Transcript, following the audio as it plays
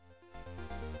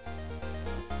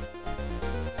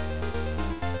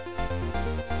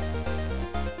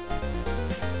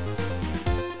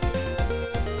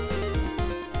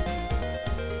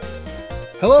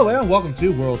Hello and welcome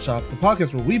to World Shock, the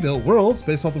podcast where we build worlds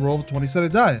based off the role of 20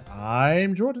 Sided Die.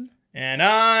 I'm Jordan. And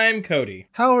I'm Cody.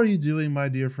 How are you doing, my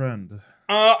dear friend?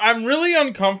 I'm really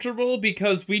uncomfortable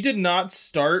because we did not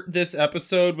start this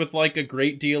episode with like a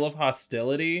great deal of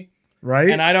hostility.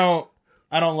 Right? And I don't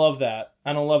love that.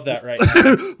 I don't love that right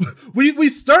now. we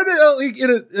started like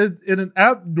in an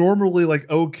abnormally like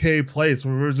okay place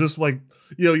where we were just like,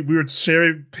 you know, we were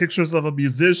sharing pictures of a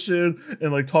musician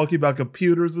and like talking about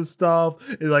computers and stuff.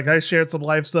 And like I shared some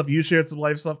life stuff, you shared some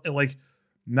life stuff, and like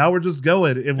now we're just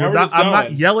going. And I'm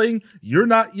not yelling, you're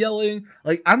not yelling.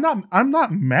 Like I'm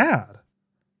not mad.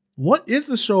 What is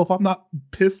the show if I'm not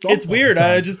pissed off? It's weird.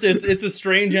 It's a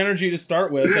strange energy to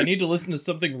start with. I need to listen to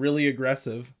something really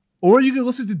aggressive. Or you can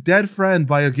listen to Dead Friend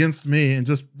by Against Me and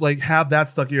just like have that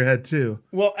stuck in your head too.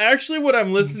 Well, actually what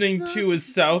I'm listening to is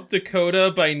South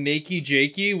Dakota by Nakey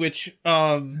Jakey, which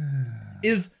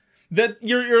is that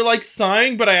you're like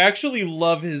sighing, but I actually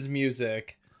love his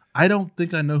music. I don't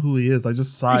think I know who he is. I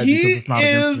just sighed because it's not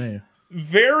Against Me.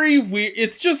 Very weird.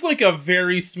 It's just like a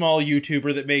very small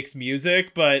YouTuber that makes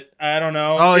music, but I don't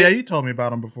know. Oh yeah, you told me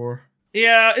about him before.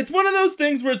 Yeah, it's one of those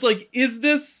things where it's like, is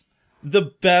this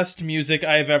the best music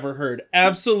I've ever heard?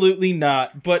 Absolutely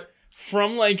not. But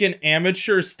from like an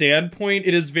amateur standpoint,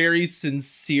 it is very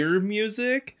sincere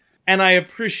music, and I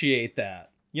appreciate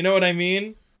that. You know what I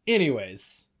mean?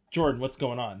 Anyways, Jordan, what's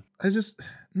going on? I'm just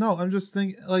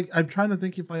thinking, like, I'm trying to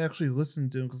think if I actually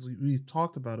listened to him because we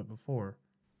talked about it before.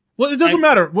 Well, it doesn't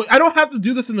matter. I don't have to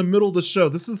do this in the middle of the show.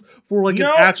 This is for like an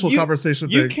actual conversation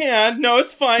thing. You can. No,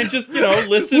 it's fine. Just,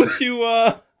 listen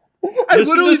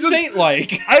to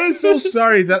Saint-like. I am so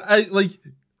sorry that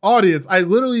audience, I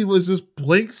literally was just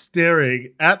blank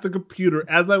staring at the computer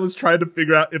as I was trying to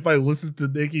figure out if I listened to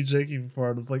Nakey Jakey before.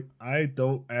 I was like, I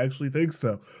don't actually think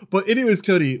so. But anyways,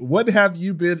 Cody, what have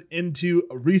you been into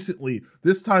recently?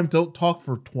 This time, don't talk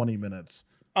for 20 minutes.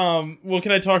 Well,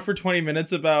 can I talk for 20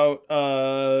 minutes about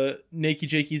Nakey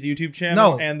Jakey's YouTube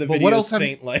channel and the video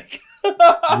Saint-like?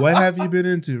 What have you been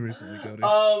into recently, Cody?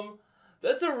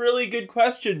 That's a really good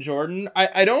question, Jordan.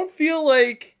 I don't feel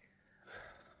like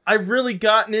I've really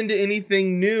gotten into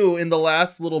anything new in the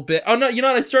last little bit. Oh no, you know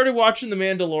what? I started watching The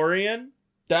Mandalorian.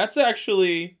 That's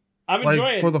actually I'm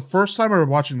enjoying it. For the first time or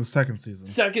watching the second season?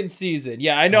 Second season.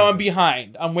 Yeah, I know I'm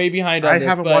behind. I'm way behind on this. I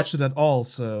haven't watched it at all,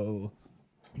 so...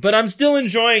 But I'm still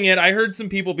enjoying it. I heard some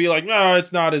people be like, no,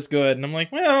 it's not as good. And I'm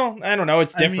like, well, I don't know.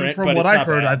 It's different. I mean, from what I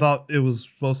heard, I thought it was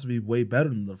supposed to be way better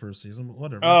than the first season, but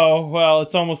whatever. Oh, well,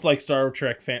 it's almost like Star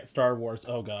Wars.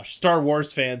 Oh, gosh. Star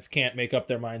Wars fans can't make up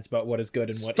their minds about what is good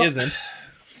and what isn't.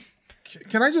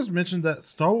 Can I just mention that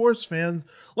Star Wars fans,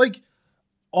 like,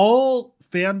 all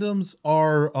fandoms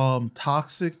are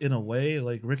toxic in a way.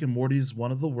 Like, Rick and Morty's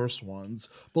one of the worst ones.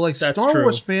 But, like, Star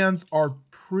Wars fans are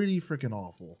pretty freaking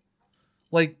awful.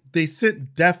 Like, they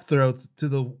sent death throats to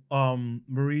the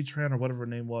Marie Tran or whatever her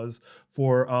name was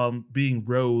for being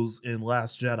Rose in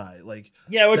Last Jedi. Like,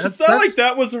 yeah, which it's not like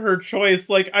that was her choice.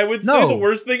 Like, I would say the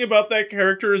worst thing about that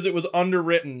character is it was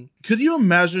underwritten. Could you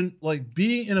imagine like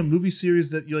being in a movie series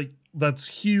that you like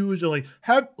that's huge, or like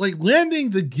have like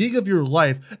landing the gig of your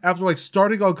life after like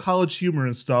starting on College Humor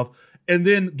and stuff, and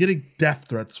then getting death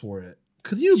threats for it?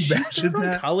 Could you imagine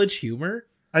that? College Humor?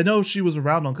 I know she was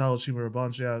around on College Humor a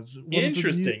bunch, yeah.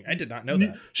 Interesting. I did not know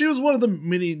that. She was one of the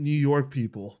many New York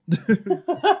people.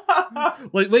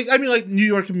 like New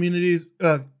York communities,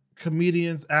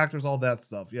 comedians, actors, all that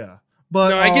stuff, yeah. But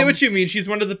no, I get what you mean. She's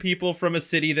one of the people from a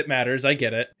city that matters. I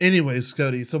get it. Anyways,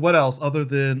 Cody, so what else other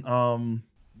than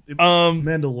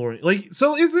Mandalorian? Like,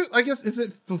 so is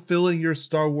it fulfilling your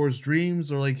Star Wars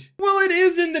dreams, or like? Well, it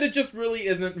is in that it just really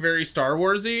isn't very Star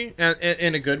Warsy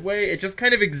in a good way. It just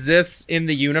kind of exists in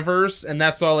the universe, and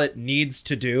that's all it needs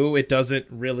to do. It doesn't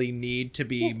really need to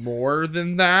be more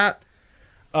than that.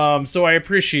 So I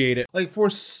appreciate it. Like for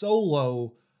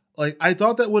Solo, like I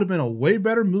thought that would have been a way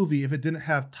better movie if it didn't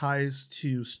have ties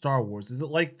to Star Wars. Is it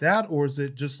like that, or is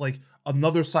it just like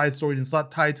another side story and it's not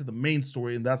tied to the main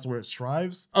story and that's where it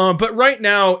strives? But right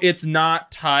now it's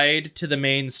not tied to the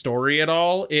main story at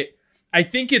all. I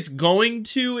think it's going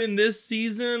to in this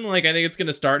season. Like, I think it's going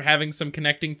to start having some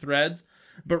connecting threads,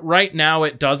 but right now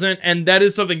it doesn't. And that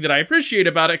is something that I appreciate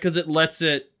about it because it lets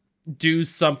it do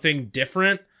something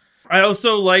different. I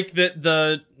also like that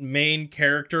the main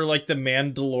character, like the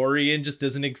Mandalorian, just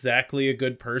isn't exactly a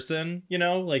good person, you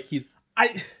know? Like he's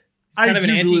kind of an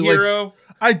anti-hero.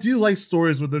 I do like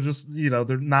stories where they're just,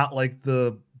 they're not like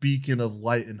the beacon of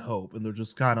light and hope, and they're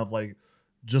just kind of like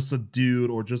just a dude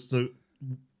or just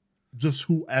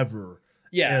whoever.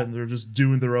 Yeah. And they're just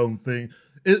doing their own thing.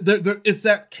 It's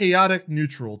that chaotic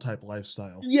neutral type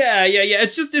lifestyle. Yeah.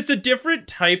 It's a different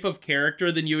type of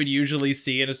character than you would usually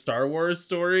see in a Star Wars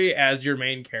story as your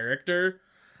main character.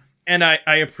 And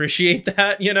I appreciate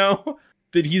that,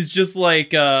 that he's just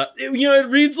like, it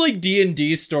reads like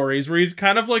D&D stories where he's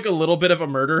kind of like a little bit of a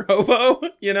murder hobo,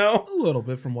 A little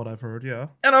bit from what I've heard, yeah.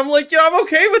 And I'm like, I'm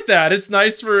okay with that. It's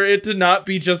nice for it to not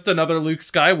be just another Luke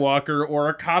Skywalker or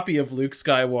a copy of Luke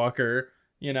Skywalker,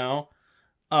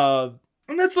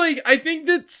 And that's like, I think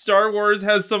that Star Wars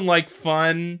has some like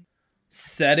fun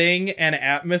setting and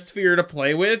atmosphere to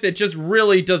play with. It just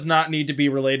really does not need to be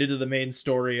related to the main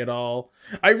story at all.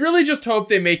 I really just hope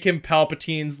they make him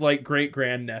Palpatine's like great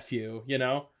grandnephew,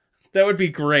 That would be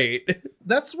great.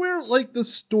 That's where like the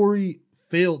story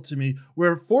failed to me.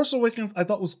 Where Force Awakens I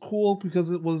thought was cool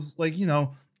because it was like,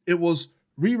 it was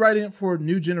rewriting it for a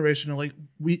new generation, and like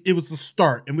it was the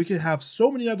start and we could have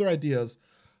so many other ideas.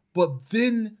 But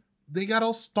then they got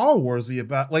all Star Warsy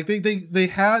about, like they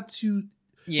had to,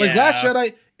 like Last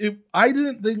Jedi. I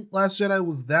didn't think Last Jedi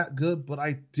was that good, but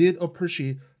I did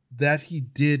appreciate that he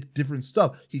did different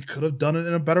stuff. He could have done it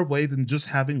in a better way than just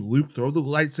having Luke throw the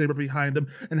lightsaber behind him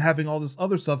and having all this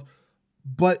other stuff.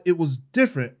 But it was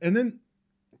different. And then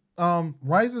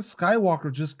Rise of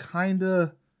Skywalker just kind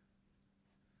of,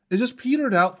 it just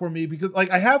petered out for me because like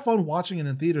I have fun watching it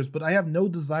in theaters, but I have no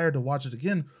desire to watch it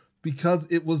again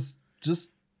because it was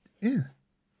just,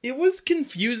 It was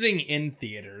confusing in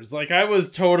theaters. Like, I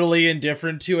was totally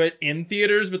indifferent to it in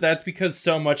theaters, but that's because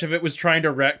so much of it was trying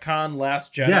to retcon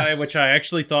Last Jedi, which I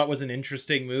actually thought was an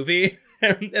interesting movie.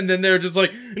 And then they're just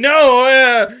like, no,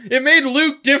 it made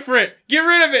Luke different. Get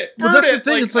rid of it. Burn that's it. The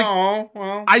thing. Like, it's like,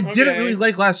 I didn't really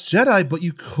like Last Jedi, but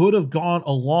you could have gone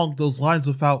along those lines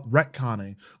without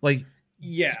retconning. Like,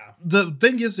 yeah. The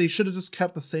thing is, they should have just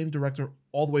kept the same director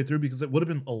all the way through because it would have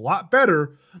been a lot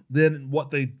better than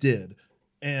what they did.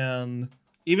 And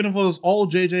even if it was all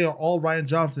JJ or all Rian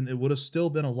Johnson, it would have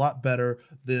still been a lot better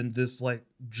than this like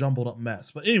jumbled up mess.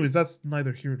 But anyways, that's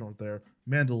neither here nor there.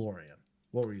 Mandalorian.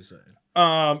 What were you saying?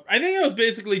 I think I was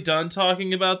basically done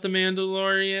talking about The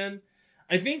Mandalorian.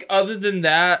 I think other than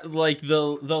that, like the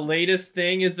latest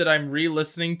thing is that I'm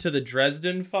re-listening to the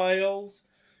Dresden Files,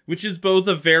 which is both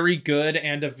a very good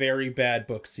and a very bad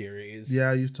book series.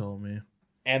 Yeah, you've told me.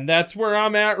 And that's where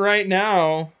I'm at right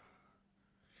now.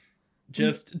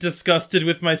 Just disgusted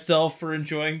with myself for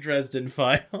enjoying Dresden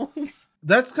Files.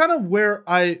 That's kind of where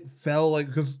I fell, like,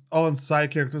 because on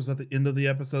side characters at the end of the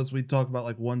episodes, we talk about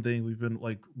like one thing we've been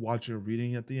like watching or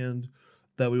reading at the end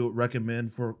that we would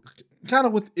recommend for kind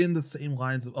of within the same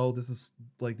lines of, oh, this is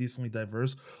like decently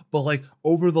diverse. But like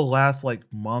over the last like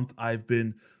month, I've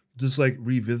been just like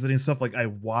revisiting stuff. Like I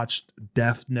watched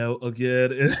Death Note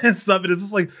again and stuff. And it's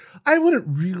just like, I wouldn't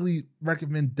really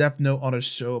recommend Death Note on a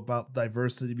show about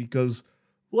diversity because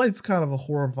Light's kind of a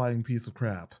horrifying piece of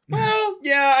crap. Well,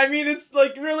 yeah, I mean, it's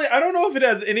like really, I don't know if it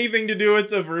has anything to do with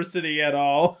diversity at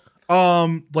all.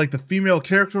 Like the female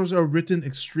characters are written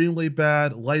extremely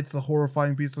bad. Light's a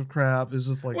horrifying piece of crap. It's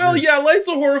just like, well, yeah, Light's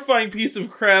a horrifying piece of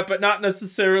crap, but not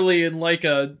necessarily in like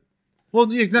a,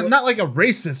 well, yeah, not like a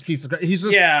racist piece of crap. He's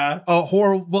just a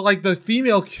horror. But like the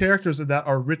female characters in that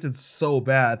are written so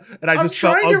bad, and I just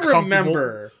felt uncomfortable. I'm trying to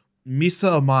remember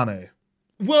Misa Amane.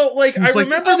 Well, like I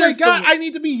remember. Oh my god! I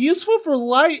need to be useful for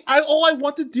Light. All I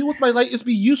want to do with my Light is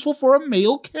be useful for a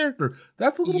male character.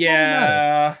 That's a little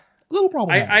problematic. A little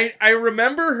problematic. I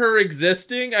remember her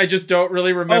existing. I just don't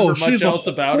really remember much else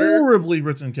about her. She's a horribly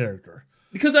written character.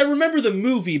 Because I remember the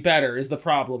movie better is the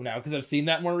problem now, because I've seen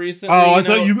that more recently. Oh,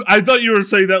 I thought you were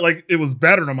saying that like it was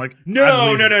better, and I'm like, no.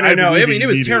 I mean, it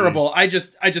was terrible. I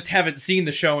just haven't seen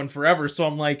the show in forever, so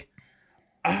I'm like,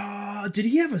 did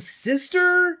he have a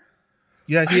sister?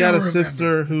 Yeah, he had a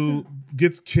sister who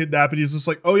gets kidnapped, and he's just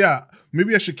like, oh yeah,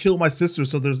 maybe I should kill my sister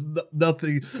so there's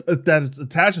nothing that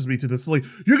attaches me to this. It's like,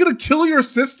 you're gonna kill your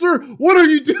sister? What are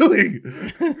you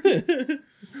doing?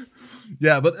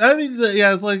 Yeah, but I mean,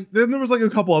 yeah, it's like, then there was like a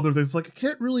couple other things. Like, I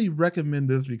can't really recommend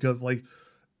this because like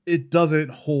it doesn't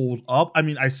hold up. I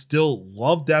mean, I still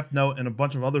love Death Note and a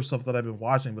bunch of other stuff that I've been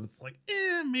watching, but it's like,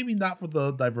 maybe not for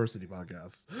the diversity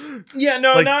podcast. Yeah,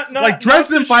 no, like, not like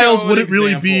Dresden Files wouldn't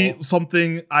really be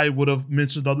something I would have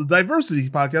mentioned on the diversity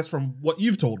podcast from what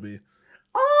you've told me.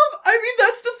 I mean,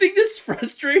 that's the thing that's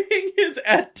frustrating is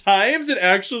at times it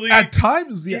actually... At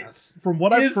times, yes. From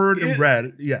what I've heard and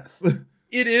read, yes.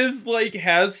 It is like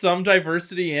has some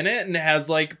diversity in it and has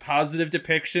like positive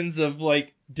depictions of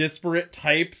like disparate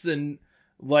types and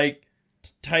like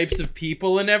types of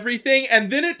people and everything,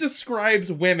 and then it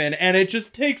describes women and it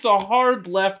just takes a hard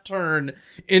left turn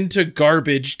into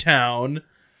garbage town.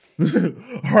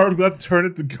 Hard Left Turn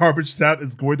It to Garbage Town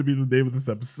is going to be the name of this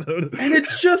episode. And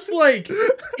it's just like,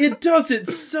 it does it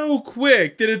so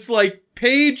quick that it's like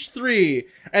page 3.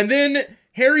 And then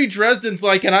Harry Dresden's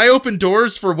like, and I open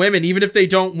doors for women, even if they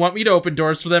don't want me to open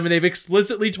doors for them. And they've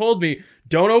explicitly told me,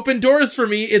 don't open doors for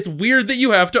me. It's weird that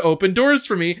you have to open doors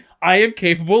for me. I am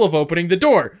capable of opening the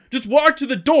door. Just walk to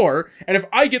the door. And if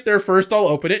I get there first, I'll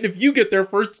open it. And if you get there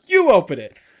first, you open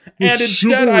it. And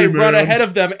instead, I run ahead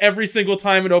of them every single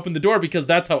time and open the door because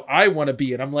that's how I want to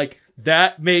be. And I'm like,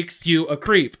 that makes you a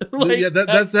creep. Like, yeah,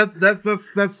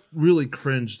 that's really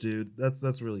cringe, dude.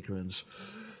 That's really cringe.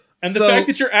 And the fact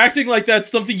that you're acting like that's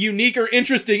something unique or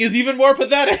interesting is even more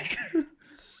pathetic.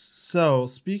 So,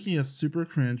 speaking of super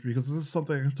cringe, because this is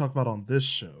something I can talk about on this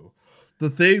show, the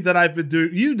thing that I've been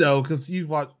doing, because you've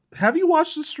watched. Have you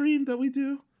watched the stream that we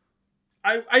do?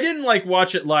 I didn't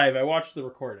watch it live. I watched the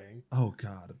recording. Oh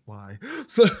God, why?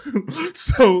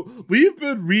 So we've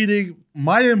been reading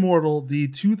My Immortal, the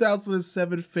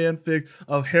 2007 fanfic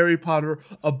of Harry Potter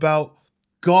about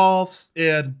goths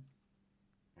and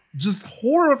just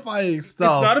horrifying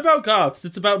stuff. It's not about goths.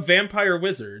 It's about vampire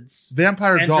wizards.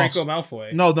 Vampire and goths. Draco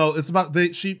Malfoy. No, it's about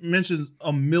she mentions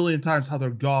a million times how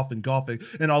they're goth and gothic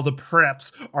and all the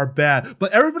preps are bad.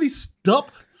 But everybody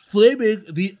stop flaming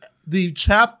the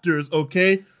chapters,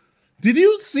 okay? Did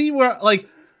you see where,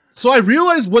 so I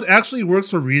realized what actually works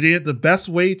for reading it. The best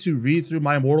way to read through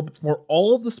My Immortal for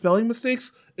all of the spelling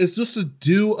mistakes is just to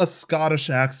do a Scottish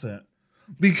accent.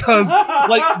 Because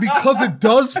it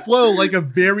does flow like a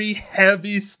very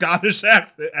heavy Scottish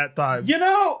accent at times. You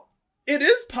know, it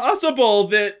is possible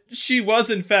that she was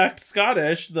in fact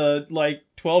Scottish, the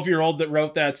 12-year-old that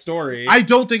wrote that story. I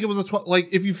don't think it was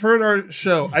if you've heard our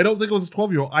show, I don't think it was a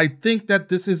 12-year-old. I think that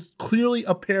this is clearly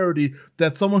a parody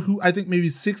that someone who I think maybe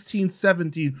 16,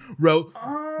 17 wrote,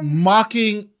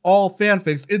 mocking all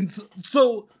fanfics. And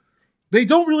so they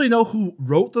don't really know who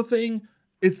wrote the thing.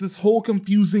 It's this whole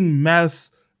confusing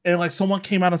mess. And someone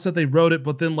came out and said they wrote it,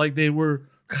 but then they were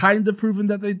kind of proven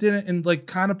that they didn't and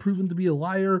kind of proven to be a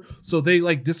liar. So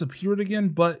they disappeared again.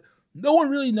 But no one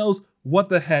really knows what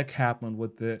the heck happened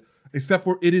with it, except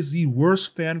for it is the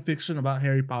worst fan fiction about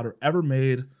Harry Potter ever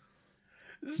made.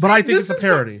 But I think it's a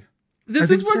parody.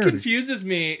 This is what confuses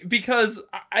me, because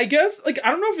I guess, I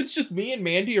don't know if it's just me and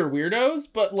Mandy are weirdos,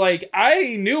 but,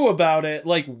 I knew about it,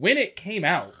 when it came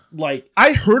out.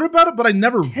 I heard about it, but I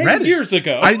never read it. 10 years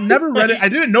ago. I never read it. I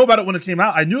didn't know about it when it came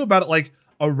out. I knew about it,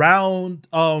 around,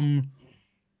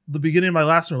 the beginning of my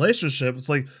last relationship. It's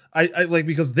I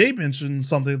because they mentioned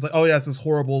something. It's oh yeah, it's this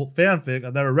horrible fanfic.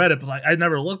 I've never read it, but I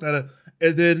never looked at it.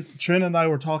 And then Trina and I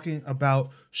were talking about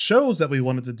shows that we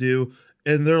wanted to do,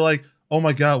 and they're like, oh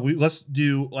my God, let's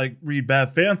do read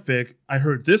bad fanfic. I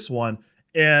heard this one.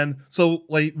 And so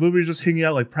when we were just hanging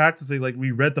out, practicing,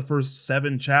 we read the first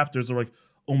 7 chapters. And we're like,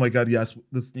 oh my God, yes,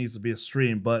 this needs to be a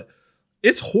stream, but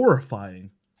it's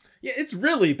horrifying. Yeah, it's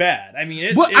really bad. I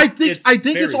mean, I think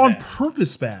it's on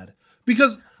purpose bad,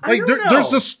 because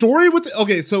there's a story with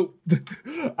okay, so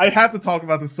I have to talk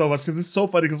about this so much because it's so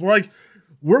funny, because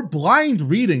we're blind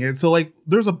reading it, so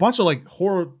there's a bunch of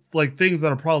horror things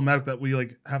that are problematic that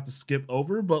we have to skip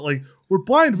over, but we're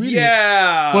blind reading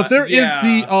it. But there is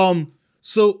the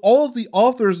so all of the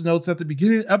author's notes at the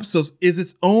beginning of the episodes is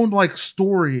its own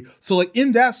story. So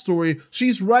in that story,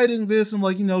 she's writing this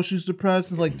and she's depressed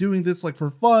and doing this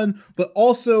for fun, but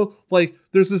also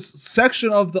there's this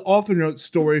section of the author note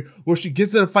story where she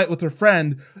gets in a fight with her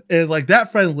friend, and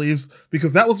that friend leaves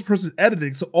because that was the person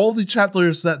editing. So all the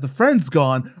chapters that the friend's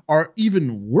gone are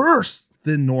even worse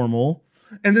than normal.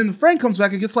 And then the friend comes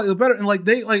back and gets slightly better, and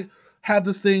they have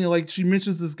this thing, and she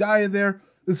mentions this guy in there.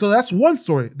 And so that's one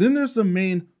story. Then there's the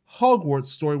main Hogwarts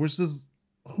story, which is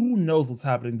who knows what's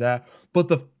happening there. But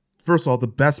first of all, the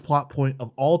best plot point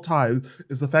of all time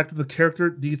is the fact that the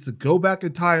character needs to go back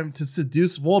in time to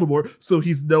seduce Voldemort so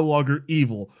he's no longer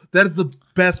evil. That is the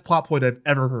best plot point I've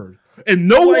ever heard. And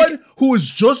no one who is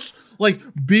just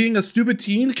being a stupid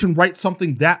teen can write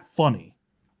something that funny.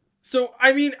 So,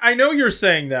 I mean, I know you're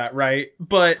saying that, right?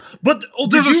 But there's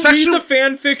did you read the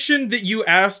fan fiction that you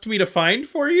asked me to find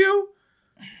for you?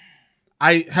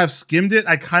 I have skimmed it.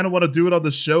 I kind of want to do it on the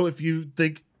show if you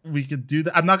think we could do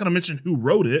that. I'm not going to mention who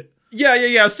wrote it.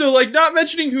 Yeah. So, not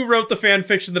mentioning who wrote the fan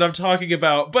fiction that I'm talking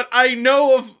about, but I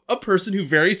know of a person who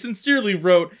very sincerely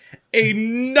wrote a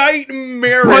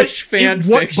nightmarish fan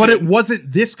fiction. But it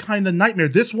wasn't this kind of nightmare.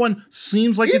 This one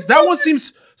seems like that one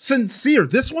seems sincere.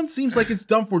 This one seems like it's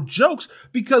done for jokes,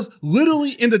 because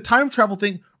literally in the time travel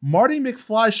thing, Marty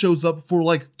McFly shows up for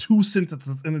 2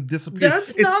 sentences and it disappears.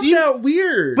 That's not that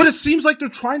weird. But it seems like they're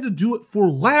trying to do it for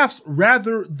laughs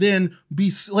rather than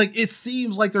be it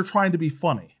seems like they're trying to be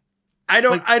funny.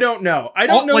 I don't know. I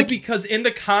don't know like, because in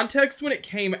the context when it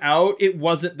came out, it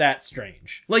wasn't that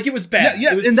strange. Like it was bad.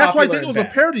 Yeah, was and that's why I think it was bad.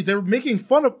 a parody. They were making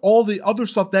fun of all the other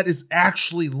stuff that is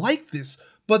actually like this.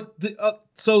 But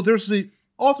so there's the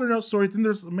author note story, then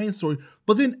there's the main story.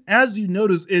 But then as you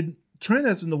notice, Trent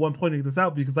has been the one pointing this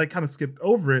out because I kind of skipped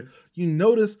over it. You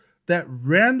notice that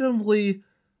randomly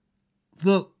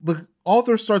the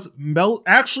author starts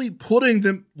literally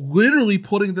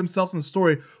putting themselves in the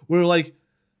story where like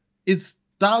it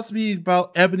stops being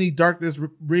about Ebony, Darkness,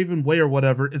 Raven Way or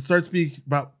whatever. It starts being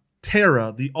about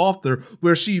Tara, the author,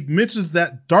 where she mentions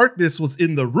that Darkness was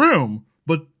in the room,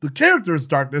 but the character is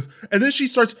Darkness, and then she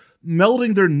starts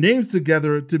melding their names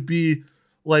together to be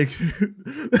like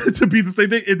to be the same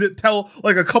thing, and then tell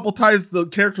like a couple times the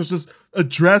characters just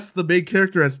address the main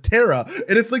character as Tara,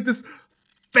 and it's like this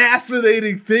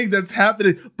fascinating thing that's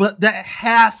happening, but that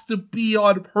has to be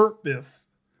on purpose.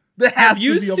 That has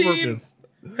to be on purpose.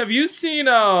 Have you seen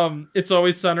It's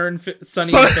Always Sunny in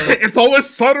Philadelphia? It's Always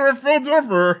Sunny in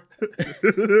Philadelphia.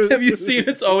 Have you seen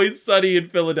It's Always Sunny in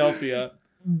Philadelphia?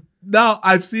 No,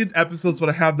 I've seen episodes, but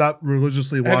I have not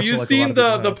religiously watched. Have you seen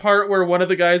the part where one of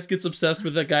the guys gets obsessed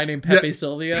with a guy named Pepe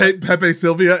Sylvia? Pepe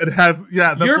Sylvia. It has,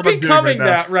 that's You're what I'm becoming doing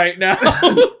right now. that right now.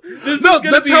 This is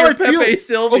gonna be your Pepe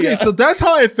Sylvia. Okay, so that's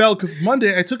how I felt because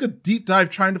Monday I took a deep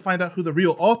dive trying to find out who the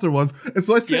real author was, and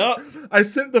so I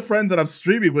sent the friend that I'm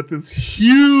streaming with this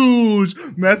huge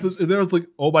message, and there was like,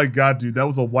 "Oh my god, dude, that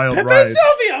was a wild ride."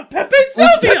 Pepe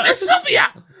Sylvia.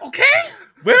 Okay.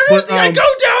 Where is he? I go down and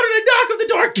I knock on the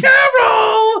door.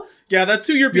 Carol! Yeah, that's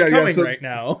who you're becoming right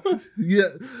now. Yeah,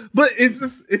 but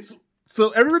it's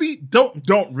so everybody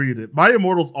don't read it. My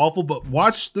Immortal's awful, but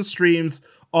watch the streams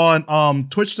on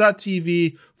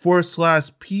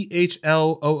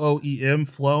twitch.tv/PHLOOEM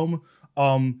Floam.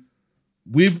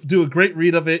 We do a great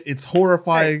read of it. It's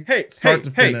horrifying start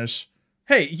to finish.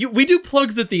 Hey, we do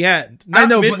plugs at the end, not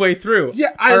midway through. Yeah,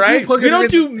 all right. We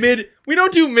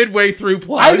don't do midway through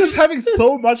plugs. I'm just having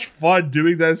so much fun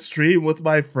doing that stream with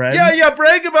my friend. Yeah.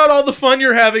 Brag about all the fun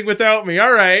you're having without me.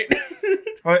 All right.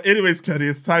 Anyways, Cody,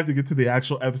 it's time to get to the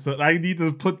actual episode. I need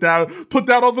to put down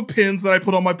all the pins that I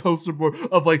put on my poster board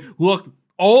of like, look,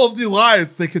 all of the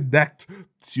lines they connect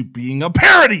to being a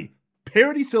parody.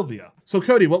 Parody Sylvia. So,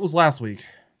 Cody, what was last week?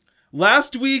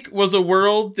 Last week was a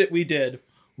world that we did.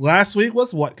 Last week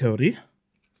was what, Cody?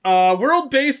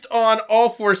 World based on all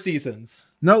 4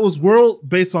 seasons. No, it was world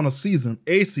based on a season.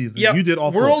 Yep. You did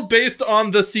all 4. World based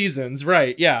on the seasons,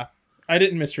 right? Yeah, I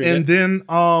didn't misread it. And then,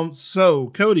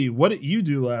 so Cody, what did you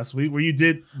do last week? Where you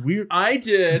did weird? I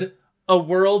did a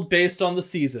world based on the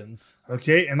seasons.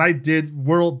 Okay, and I did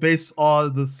world based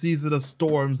on the season of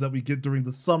storms that we get during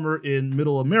the summer in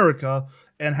Middle America.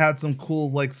 And had some cool,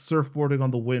 like, surfboarding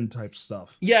on the wind type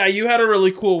stuff. Yeah, you had a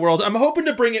really cool world. I'm hoping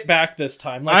to bring it back this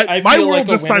time. Like, I my feel world like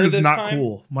this time is not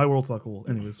cool. My world's not cool.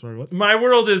 Anyways, sorry, what? My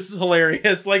world is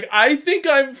hilarious. Like, I think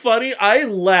I'm funny. I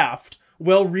laughed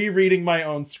while rereading my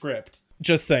own script.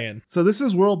 Just saying. So this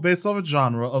is world based off a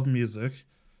genre of music.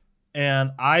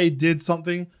 And I did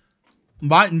something.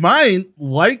 Mine,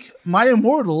 like My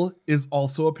Immortal, is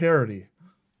also a parody.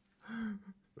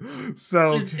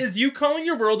 So is you calling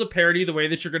your world a parody the way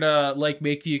that you're gonna like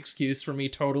make the excuse for me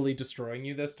totally destroying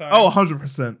you this time? Oh,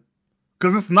 100%.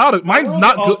 Because it's not mine's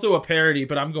not good. Also a parody,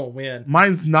 but I'm gonna win.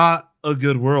 Mine's not a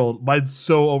good world. Mine's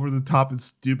so over the top and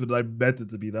stupid. I meant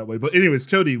it to be that way. But anyways,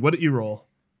 Cody, what did you roll?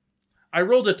 I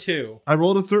rolled a 2. I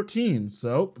rolled a 13.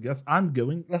 So I guess I'm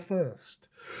going first.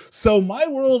 So my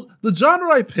world, the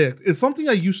genre I picked is something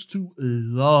I used to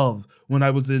love when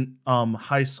I was in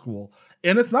high school.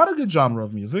 And it's not a good genre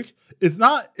of music. It's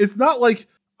not like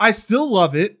I still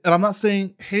love it, and I'm not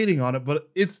saying hating on it, but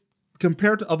it's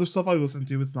compared to other stuff I listen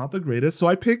to, it's not the greatest. So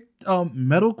I picked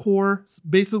metalcore,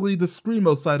 basically the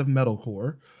screamo side of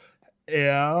metalcore,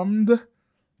 and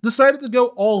decided to go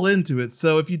all into it.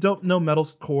 So if you don't know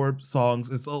metalcore songs,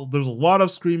 there's a lot of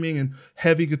screaming and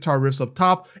heavy guitar riffs up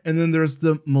top, and then there's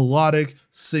the melodic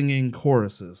singing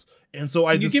choruses. And so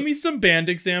Can you give me some band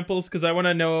examples? Because I want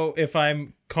to know if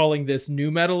I'm calling this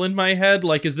new metal in my head.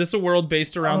 Like, is this a world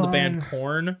based around the band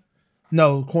Korn?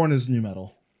 No, Korn is new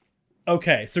metal.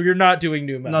 Okay, so you're not doing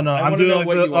new metal. No, I'm doing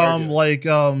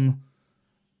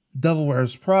Devil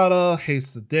Wears Prada,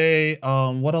 Haste the Day.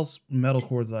 What else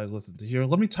metalcore did I listen to here?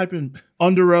 Let me type in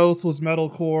Under Oath was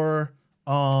metalcore.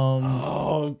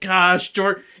 Oh gosh,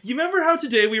 George, you remember how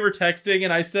today we were texting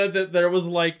and I said that there was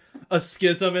like a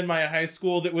schism in my high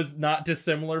school that was not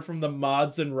dissimilar from the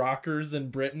mods and rockers in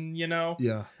Britain, you know?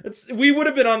 Yeah. We would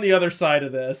have been on the other side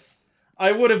of this.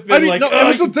 I would have been it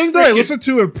was the thing that I listened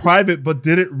to in private but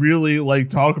didn't really like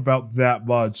talk about that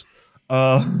much.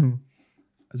 I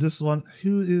just want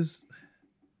who is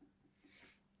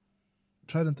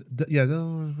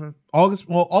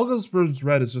August Burns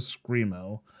Red is just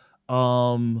screamo.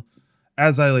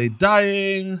 As I Lay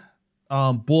Dying,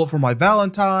 Bullet for My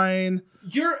Valentine.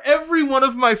 You're every one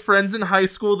of my friends in high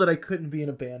school that I couldn't be in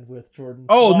a band with, Jordan.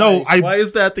 Oh, why? no. Why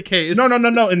is that the case?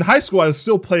 No. In high school, I was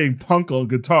still playing punk on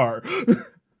guitar.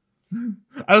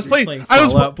 I was playing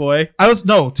Fall Out Boy.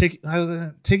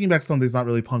 Taking Back Sunday's not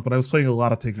really punk, but I was playing a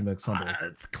lot of Taking Back Sunday.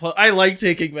 I like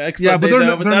Taking Back Sunday, yeah,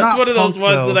 but that's not one of those punk,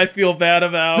 ones though. that I feel bad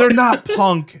about. They're not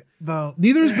punk though.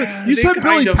 Neither is. You said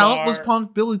Billy Talent was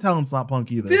punk. Billy Talent's not punk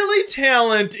either. Billy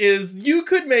Talent is. You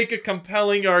could make a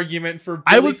compelling argument for. Billy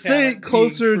I would say Talent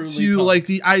closer being to truly like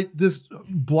punk. this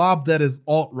blob that is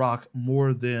alt rock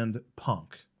more than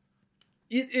punk.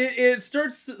 It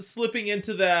starts slipping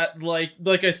into that,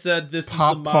 like I said, this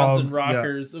Pop is the mods and punk,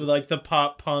 rockers, like the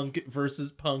pop punk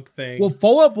versus punk thing. Well,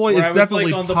 Fall Out Boy is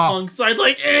definitely on pop. the punk side,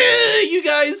 like, you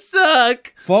guys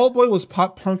suck. Fall Out Boy was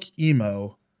pop punk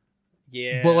emo.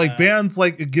 Yeah, But like bands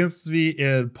like Against Me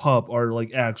and Pup are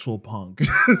like actual punk.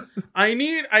 I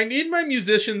need my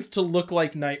musicians to look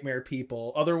like Nightmare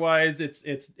People. Otherwise, it's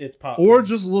pop. Or punk.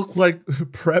 just look like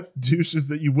prep douches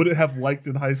that you wouldn't have liked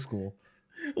in high school.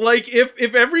 Like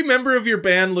if every member of your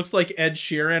band looks like Ed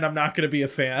Sheeran, I'm not gonna be a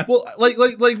fan. Well, like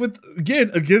with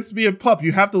again Against Me and Pup,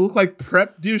 you have to look like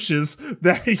prep douches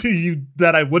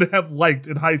that I would have liked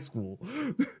in high school.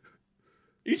 Are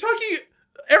you talking?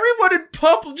 Everyone in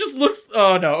Pup just looks.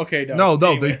 Oh no. Okay. No.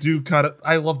 No. Anyways. They do kind of.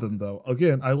 I love them though.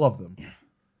 Again, I love them.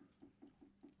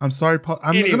 I'm sorry, Pup.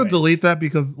 I'm gonna delete that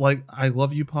because like I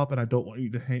love you, Pup, and I don't want you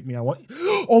to hate me.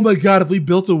 Oh my god! If we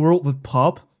built a world with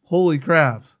Pup, holy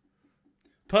crap!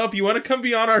 Pup, you want to come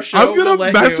be on our show? I'm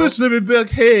gonna message them and be like,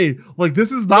 "Hey, like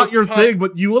this is not your thing,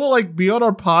 but you want to like be on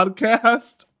our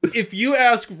podcast?" If you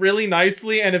ask really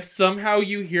nicely, and if somehow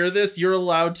you hear this, you're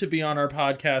allowed to be on our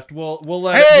podcast. We'll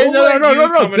let. Hey,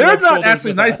 no. They're not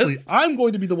asking nicely. I'm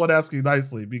going to be the one asking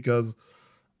nicely because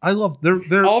I love.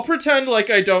 They're. I'll pretend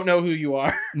like I don't know who you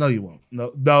are. No, you won't.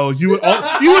 No. You would.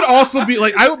 You would also be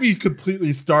like. I would be completely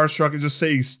starstruck and just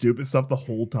saying stupid stuff the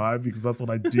whole time because that's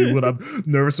what I do when I'm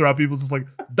nervous around people. It's just like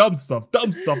dumb stuff.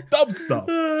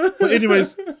 But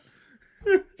anyways,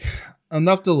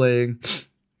 enough delaying.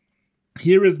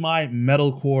 Here is my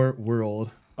metalcore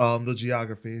world. The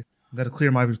geography. I gotta clear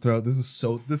my throat. This is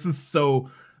so.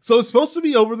 So it's supposed to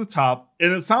be over the top,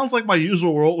 and it sounds like my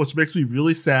usual world, which makes me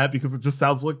really sad because it just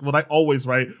sounds like what I always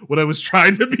write when I was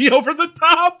trying to be over the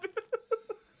top.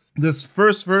 This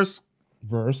first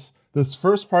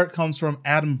part comes from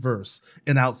Adam Verse,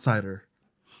 an outsider.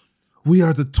 We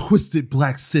are the twisted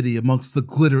black city amongst the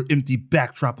glitter empty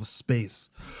backdrop of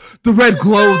space. The red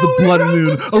glow of the blood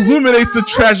moon illuminates the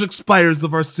tragic spires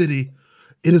of our city.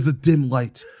 It is a dim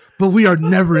light, but we are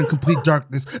never in complete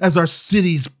darkness as our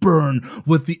cities burn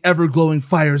with the ever-glowing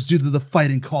fires due to the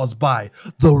fighting caused by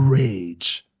the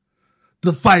rage.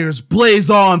 The fires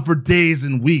blaze on for days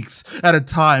and weeks at a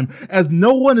time as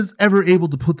no one is ever able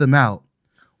to put them out.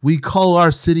 We call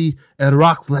our city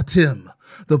Erak Latim,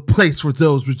 the place for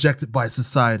those rejected by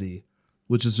society,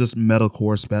 which is just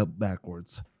metalcore spelled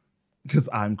backwards. Because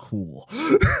I'm cool.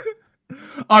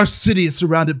 Our city is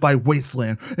surrounded by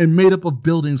wasteland and made up of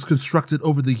buildings constructed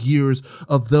over the years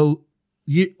by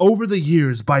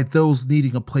those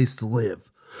needing a place to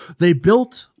live. They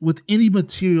built with any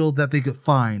material that they could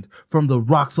find, from the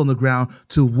rocks on the ground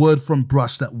to wood from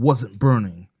brush that wasn't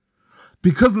burning.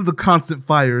 Because of the constant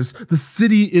fires, the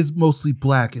city is mostly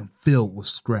black and filled with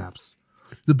scraps.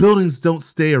 The buildings don't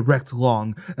stay erect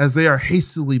long, as they are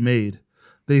hastily made.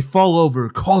 They fall over,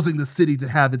 causing the city to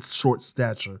have its short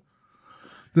stature.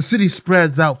 The city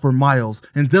spreads out for miles,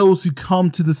 and those who come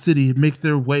to the city make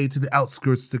their way to the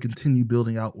outskirts to continue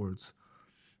building outwards.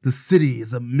 The city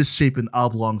is a misshapen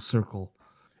oblong circle.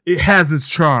 It has its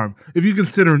charm, if you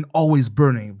consider an always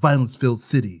burning, violence-filled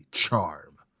city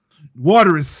charm.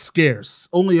 Water is scarce.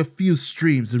 Only a few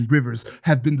streams and rivers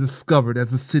have been discovered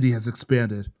as the city has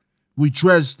expanded. We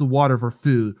dredge the water for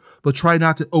food, but try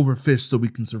not to overfish so we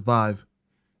can survive.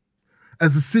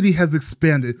 As the city has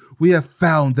expanded, we have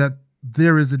found that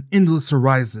there is an endless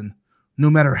horizon.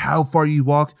 No matter how far you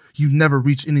walk, you never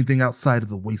reach anything outside of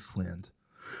the wasteland.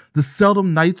 The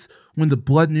seldom nights when the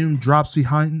blood moon drops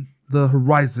behind the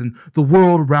horizon, the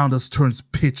world around us turns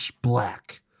pitch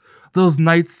black. Those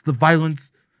nights, the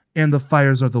violence and the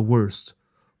fires are the worst.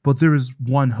 But there is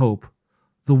one hope.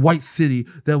 The white city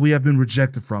that we have been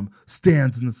rejected from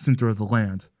stands in the center of the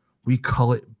land. We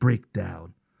call it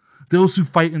Breakdown. Those who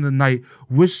fight in the night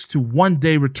wish to one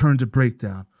day return to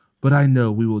Breakdown, but I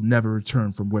know we will never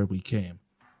return from where we came.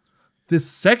 This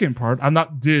second part,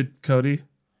 Cody.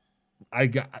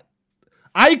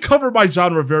 I cover my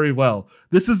genre very well.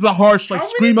 This is a harsh, like,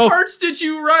 How many screamo. parts did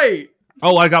you write?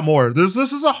 Oh, I got more. This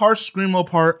is a harsh screamo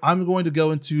part. I'm going to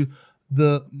go into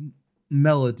the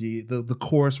melody, the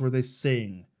chorus where they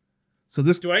sing. So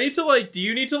this. Do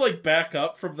you need to like back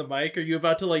up from the mic? Are you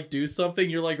about to like do something?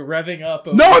 You're like revving up.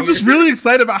 No, I'm just really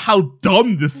excited about how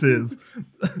dumb this is.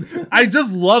 I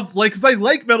just love, like, because I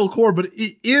like metalcore, but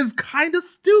it is kind of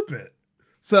stupid.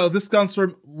 So this comes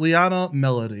from Liana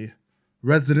Melody,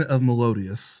 resident of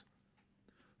Melodious.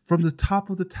 From the top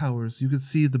of the towers, you could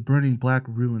see the burning black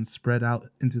ruins spread out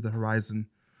into the horizon.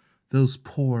 Those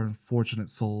poor, unfortunate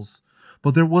souls.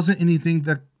 But there wasn't anything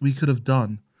that we could have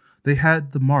done. They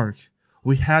had the mark.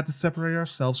 We had to separate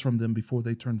ourselves from them before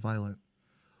they turned violent.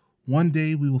 One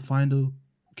day we will find a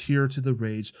cure to the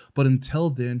rage, but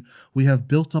until then, we have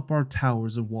built up our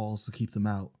towers and walls to keep them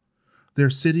out.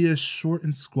 Their city is short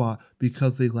and squat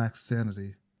because they lack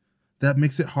sanity. That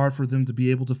makes it hard for them to be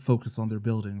able to focus on their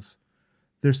buildings.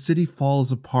 Their city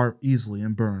falls apart easily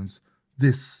and burns.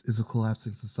 This is a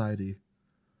collapsing society.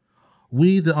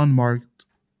 We, the unmarked,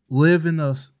 live in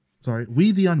the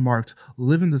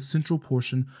central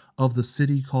portion of the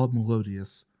city called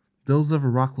Melodious. Those of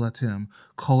Iraq Latim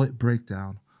call it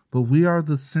Breakdown, but we are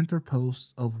the center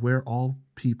post of where all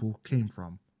people came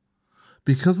from.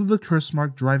 Because of the curse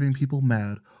mark driving people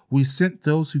mad, we sent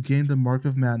those who gained the mark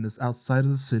of madness outside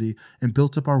of the city and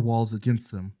built up our walls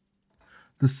against them.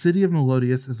 The city of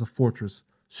Melodious is a fortress,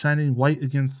 shining white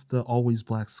against the always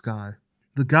black sky.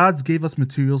 The gods gave us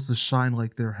materials to shine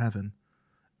like their heaven.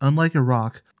 Unlike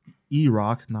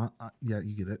Unlike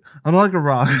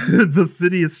Iraq, the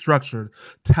city is structured,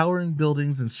 towering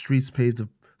buildings and streets paved of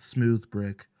smooth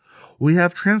brick. We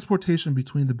have transportation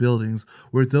between the buildings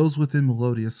where those within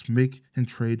Melodious make and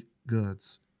trade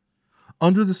goods.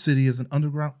 Under the city is a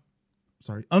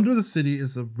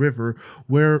river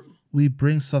where we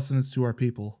bring sustenance to our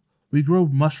people. We grow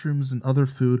mushrooms and other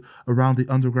food around the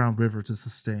underground river to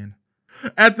sustain.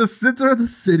 At the center of the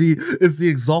city is the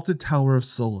exalted Tower of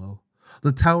Solo.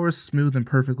 The tower is smooth and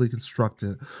perfectly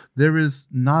constructed. There is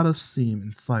not a seam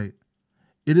in sight.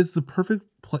 It is the perfect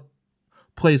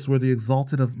place where the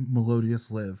exalted of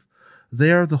Melodious live.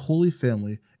 They are the Holy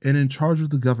Family and in charge of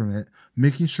the government,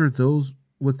 making sure those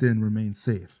within remain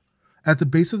safe. At the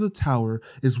base of the tower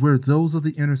is where those of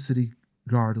the inner city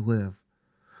guard live.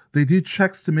 They do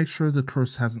checks to make sure the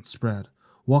curse hasn't spread,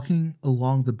 walking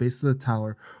along the base of the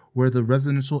tower where the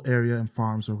residential area and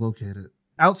farms are located.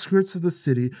 Outskirts of the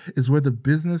city is where the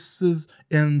businesses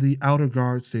and the outer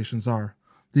guard stations are.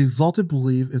 The exalted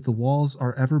believe if the walls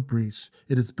are ever breached,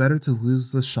 it is better to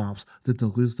lose the shops than to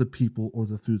lose the people or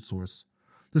the food source.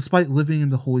 Despite living in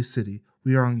the holy city,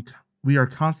 we are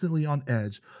constantly on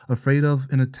edge, afraid of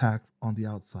an attack on the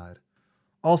outside.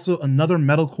 Also, another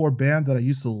metalcore band that I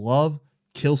used to love,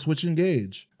 Killswitch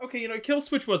Engage. Okay,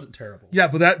 Killswitch wasn't terrible. Yeah,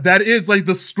 but that is like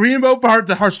the screamo part,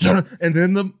 the harsh, and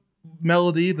then the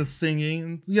melody, the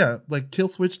singing. Yeah, like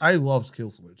Killswitch. I loved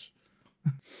Killswitch.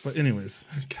 But anyways,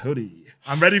 Cody,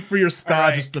 I'm ready for your ska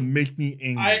right. Just to make me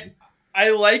angry. I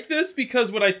like this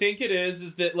because what I think it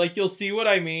is that like you'll see what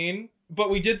I mean. But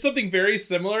we did something very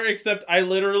similar, except I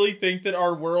literally think that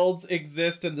our worlds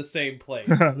exist in the same place.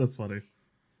 That's funny.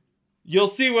 You'll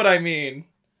see what I mean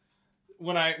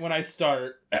when I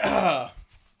start.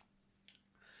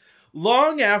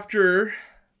 Long after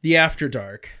the After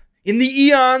Dark, in the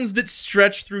eons that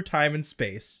stretch through time and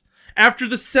space, after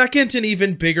the second and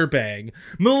even bigger bang,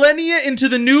 millennia into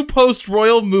the new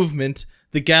post-royal movement,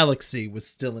 the galaxy was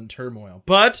still in turmoil.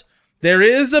 But there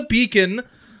is a beacon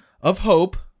of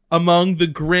hope among the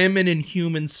grim and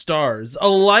inhuman stars, a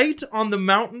light on the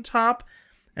mountaintop,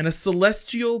 and a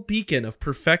celestial beacon of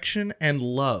perfection and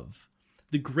love.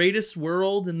 The greatest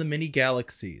world in the many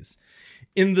galaxies.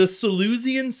 In the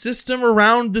Salusian system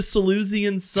around the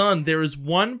Salusian sun, there is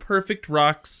one perfect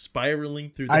rock spiraling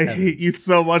through the heavens. I hate you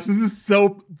so much. This is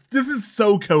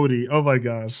so Cody. Oh my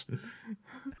gosh.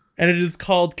 And it is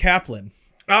called Kaplan.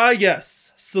 Ah,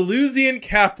 yes. Salusian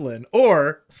Kaplan,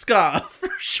 or Ska for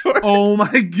short. Oh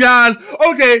my god.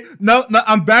 Okay, no,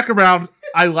 I'm back around.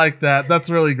 I like that. That's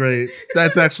really great.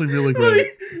 That's actually really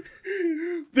great.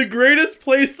 The greatest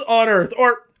place on Earth,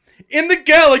 or in the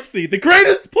galaxy, the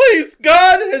greatest place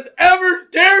God has ever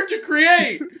dared to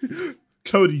create.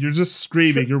 Cody, you're just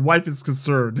screaming. Your wife is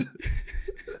concerned.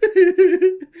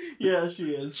 Yeah,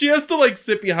 she is. She has to like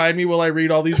sit behind me while I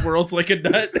read all these worlds like a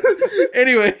nut.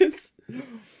 Anyways,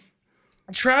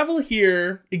 travel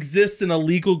here exists in a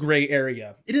legal gray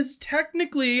area. It is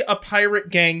technically a pirate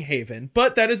gang haven,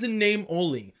 but that is in name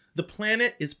only. The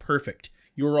planet is perfect.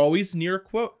 You are always near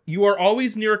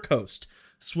a coast.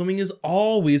 swimming is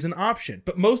always an option.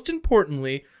 But most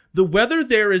importantly, the weather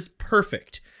there is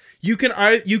perfect. You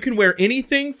can wear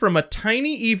anything from a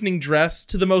tiny evening dress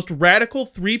to the most radical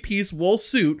 3-piece wool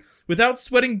suit without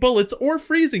sweating bullets or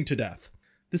freezing to death.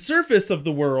 The surface of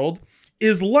the world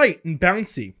is light and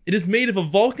bouncy. It is made of a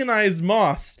vulcanized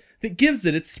moss that gives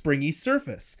it its springy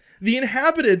surface. The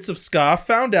inhabitants of Ska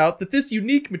found out that this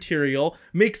unique material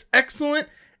makes excellent,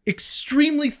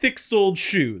 extremely thick-soled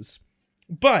shoes.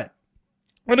 But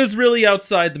what is really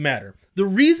outside the matter? The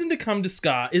reason to come to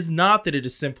Ska is not that it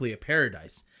is simply a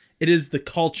paradise. It is the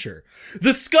culture.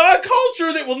 The ska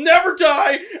culture that will never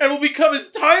die and will become as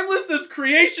timeless as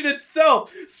creation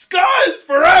itself. Ska is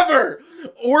forever!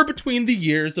 Or between the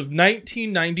years of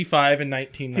 1995 and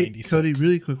 1996. Hey, Cody,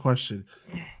 really quick question.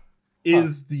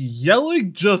 Is the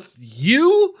yelling just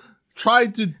you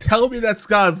trying to tell me that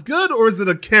ska is good, or is it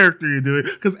a character you're doing?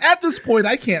 Because at this point,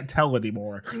 I can't tell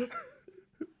anymore.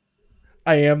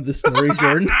 I am the story,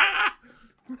 Jordan.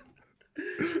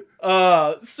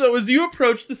 So as you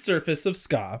approach the surface of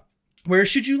Ska, where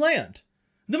should you land?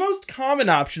 The most common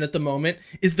option at the moment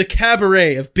is the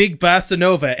cabaret of Big Bossa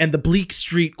Nova and the Bleak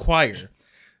Street Choir.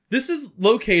 This is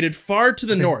located far to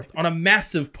the north on a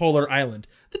massive polar island.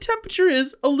 The temperature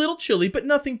is a little chilly, but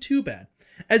nothing too bad.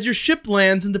 As your ship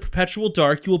lands in the perpetual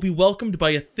dark, you will be welcomed by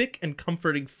a thick and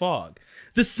comforting fog.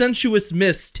 The sensuous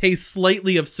mist tastes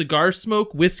slightly of cigar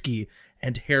smoke, whiskey,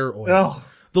 and hair oil. Ugh.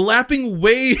 The lapping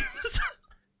waves...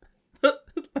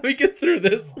 Let me get through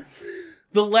this.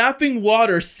 The lapping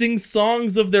water sings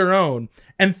songs of their own,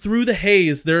 and through the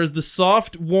haze there is the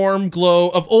soft, warm glow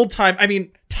of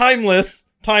timeless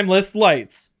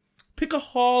lights. Pick a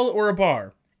hall or a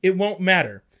bar. It won't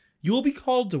matter. You will be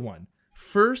called to one.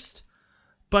 First,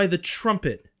 by the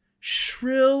trumpet,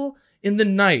 shrill in the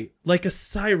night like a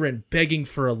siren begging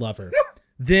for a lover.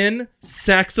 Then,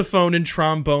 saxophone and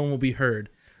trombone will be heard.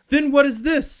 Then what is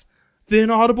this? The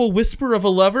inaudible whisper of a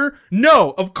lover?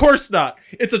 No, of course not.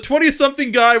 It's a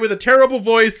 20-something guy with a terrible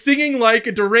voice singing like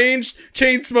a deranged,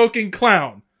 chain-smoking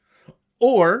clown.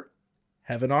 Or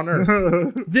heaven on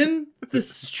earth. Then the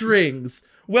strings.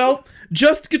 Well,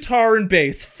 just guitar and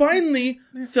bass. Finally,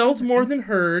 felt more than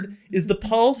heard, is the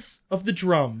pulse of the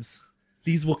drums.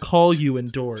 These will call you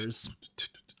indoors.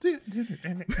 I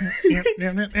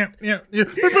gotta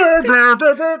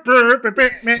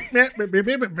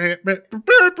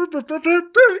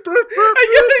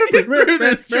get through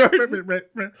this,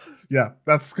 Jordan. Yeah,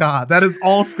 that's ska. That is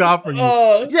all ska for you.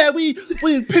 Yeah, we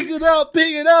pick it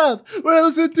up. We're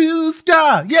listening to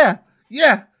ska.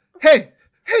 Yeah. Hey.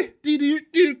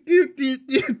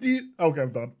 Okay,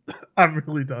 I'm done. I'm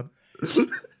really done.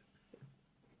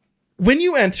 When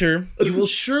you enter, you will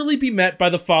surely be met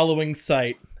by the following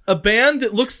sight. A band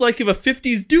that looks like if a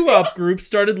 50s doo-wop group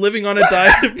started living on a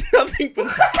diet of nothing but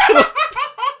skills.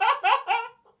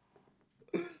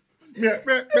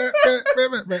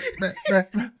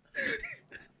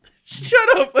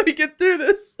 Shut up, let me get through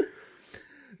this.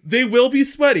 They will be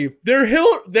sweaty. Their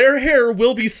hair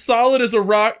will be solid as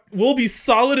rock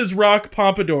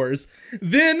pompadours.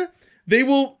 Then they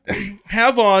will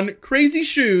have on crazy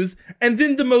shoes and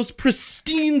then the most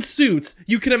pristine suits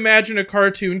you can imagine a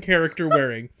cartoon character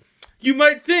wearing. You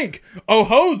might think, oh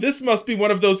ho, this must be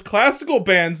one of those classical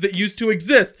bands that used to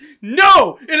exist.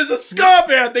 No, it is a ska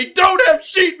band. They don't have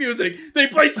sheet music. They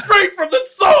play straight from the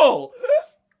soul.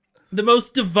 The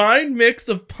most divine mix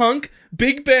of punk,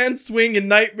 big band swing, and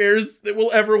nightmares that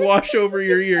will ever wash over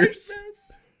your ears.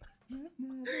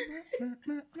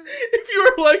 If you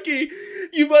are lucky,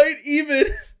 you might even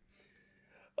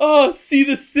see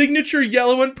the signature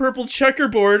yellow and purple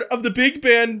checkerboard of the big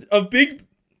band of Big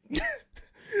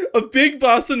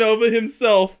Bossa Nova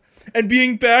himself, and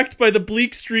being backed by the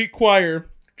Bleak Street Choir.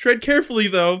 Tread carefully,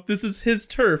 though. This is his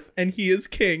turf, and he is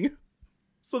king.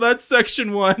 So that's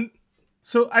section 1.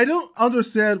 So I don't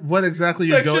understand what exactly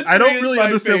you're going. I don't really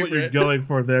understand what you're going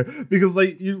for there, because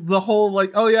like the whole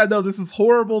like, oh yeah, no, this is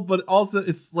horrible, but also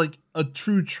it's like a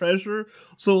true treasure.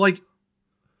 So like,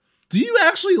 do you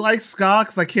actually like ska?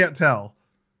 Because I can't tell.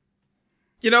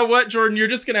 You know what, Jordan? You're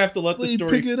just gonna have to let the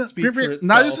story speak for itself.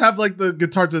 Not just have like the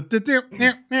guitar just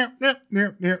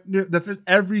that's in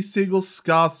every single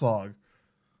ska song.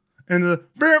 And the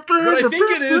what I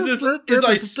think it is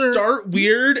I start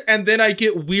weird and then I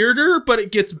get weirder, but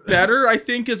it gets better, I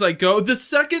think, as I go. The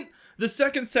second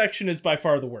section is by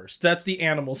far the worst. That's the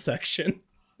animal section.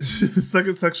 The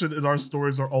second section in our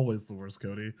stories are always the worst,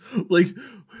 Cody. Like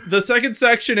the second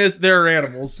section is there are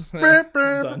animals. I'm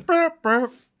done.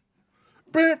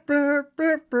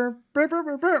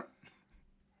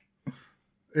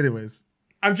 Anyways,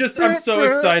 I'm so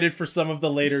excited for some of the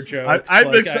later jokes.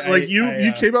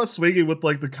 You came out swinging with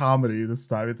like the comedy this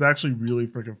time. It's actually really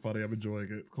freaking funny. I'm enjoying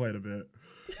it quite a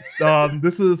bit.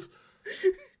 This is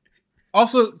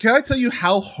also, can I tell you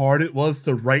how hard it was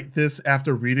to write this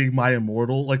after reading My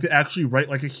Immortal? Like to actually write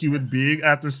like a human being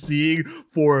after seeing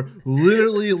for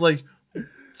literally like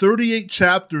 38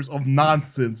 chapters of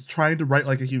nonsense trying to write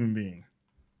like a human being.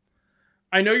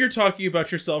 I know you're talking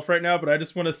about yourself right now, but I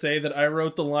just want to say that I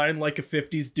wrote the line like a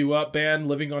 50s doo-wop band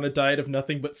living on a diet of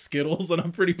nothing but Skittles, and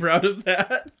I'm pretty proud of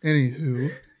that. Anywho.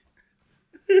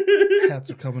 Hats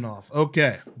are coming off.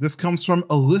 Okay. This comes from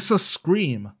Alyssa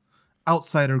Scream,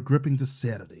 outsider gripping to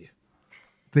sanity.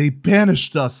 They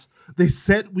banished us. They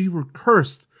said we were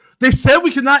cursed. They said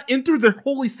we could not enter their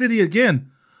holy city again.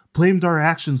 Blamed our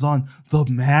actions on the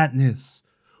madness.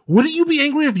 Wouldn't you be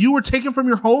angry if you were taken from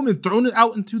your home and thrown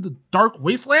out into the dark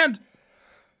wasteland?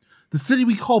 The city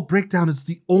we call Breakdown is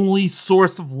the only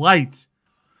source of light.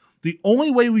 The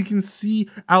only way we can see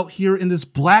out here in this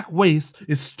black waste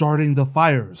is starting the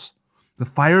fires. The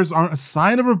fires aren't a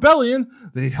sign of rebellion.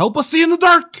 They help us see in the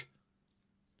dark.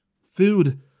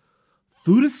 Food.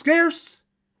 Food is scarce.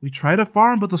 We try to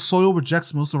farm, but the soil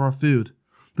rejects most of our food.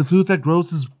 The food that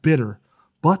grows is bitter,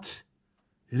 but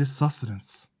it is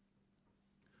sustenance.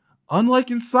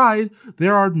 Unlike inside,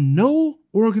 there are no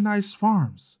organized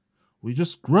farms. We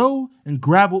just grow and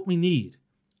grab what we need.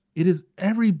 It is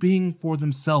every being for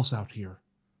themselves out here.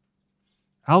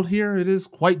 Out here, it is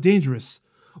quite dangerous.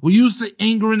 We use the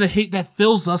anger and the hate that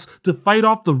fills us to fight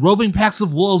off the roving packs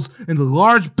of wolves and the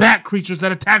large bat creatures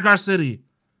that attack our city.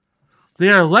 They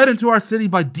are led into our city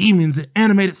by demons and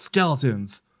animated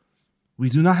skeletons. We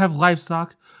do not have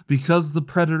livestock because the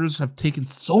predators have taken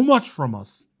so much from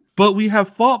us. But we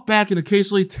have fought back and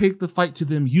occasionally take the fight to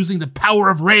them using the power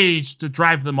of rage to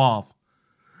drive them off.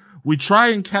 We try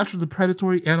and capture the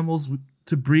predatory animals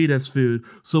to breed as food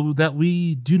so that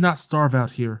we do not starve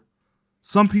out here.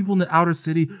 Some people in the outer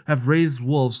city have raised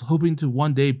wolves, hoping to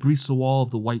one day breach the wall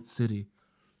of the White City.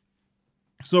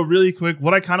 So really quick,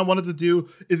 what I kind of wanted to do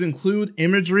is include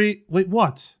imagery. Wait,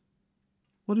 what?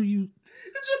 What are you...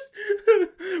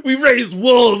 Just, we raise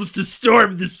wolves to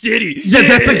storm the city. Yeah,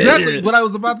 that's exactly what I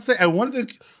was about to say. I wanted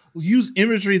to use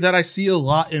imagery that I see a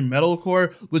lot in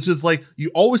metalcore, which is like you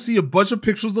always see a bunch of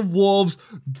pictures of wolves,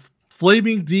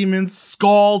 flaming demons,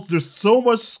 skulls. There's so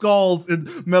much skulls in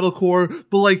metalcore,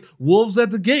 but like Wolves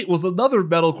at the Gate was another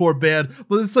metalcore band,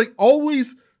 but it's like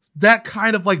always that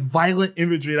kind of like violent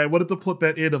imagery. And I wanted to put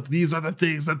that in of these are the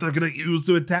things that they're going to use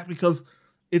to attack because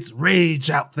it's rage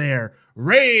out there.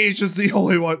 Rage is the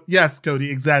only one. Yes, Cody,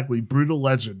 exactly. Brutal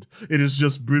Legend. It is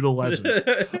just Brutal Legend.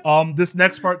 This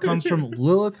next part comes from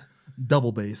Lilith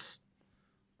Double Bass.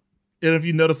 And if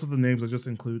you notice the names, I just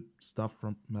include stuff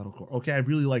from metalcore. Okay, I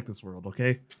really like this world,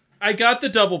 okay? I got the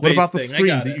double bass. What about the thing?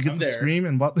 scream? Did you get the scream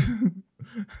and what?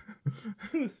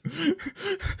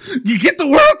 You get the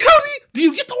world, Cody? Do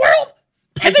you get the world?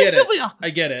 I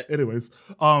get it. Anyways,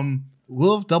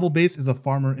 Lilith Double Bass is a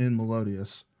farmer in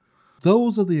Melodious.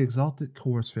 Those of the Exalted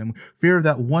Chorus family fear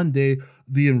that one day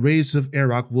the enraged of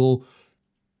Arok will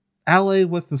ally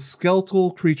with the skeletal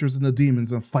creatures and the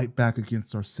demons and fight back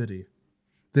against our city.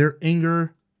 Their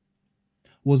anger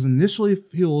was initially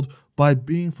fueled by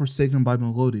being forsaken by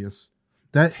Melodious.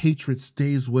 That hatred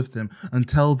stays with them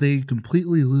until they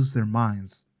completely lose their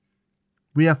minds.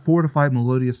 We have fortified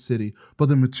Melodious City, but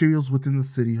the materials within the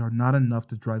city are not enough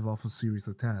to drive off a serious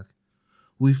attack.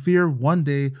 We fear one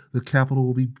day the capital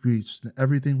will be breached and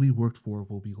everything we worked for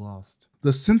will be lost.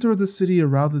 The center of the city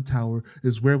around the tower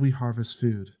is where we harvest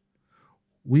food.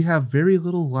 We have very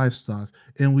little livestock,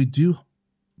 and we do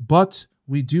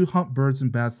hunt birds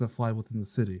and bats that fly within the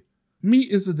city.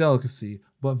 Meat is a delicacy,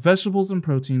 but vegetables and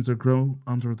proteins are grown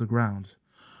under the ground.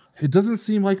 It doesn't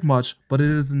seem like much, but it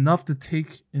is enough to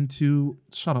take into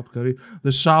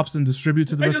the shops and distribute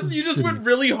to the rest of the city. You just went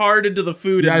really hard into the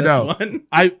food in this one.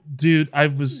 I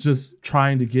was just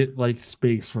trying to get like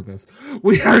space for this.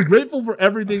 We are grateful for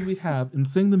everything we have and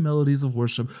sing the melodies of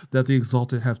worship that the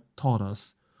Exalted have taught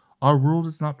us. Our world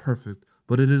is not perfect,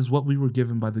 but it is what we were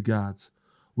given by the gods.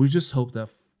 We just hope that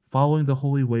following the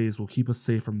holy ways will keep us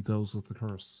safe from those with the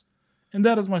curse. And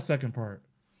that is my second part.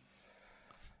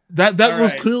 That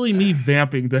was clearly me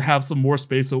vamping to have some more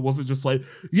space, so it wasn't just like,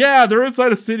 yeah, they're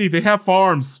inside a city, they have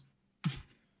farms.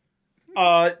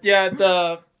 I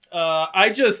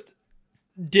just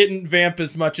didn't vamp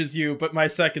as much as you, but my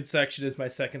second section is my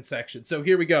second section. So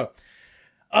here we go.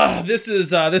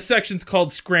 This section's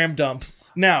called Scram Dump.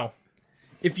 Now,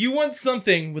 if you want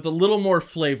something with a little more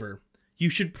flavor, you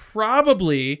should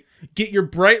probably get your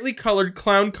brightly colored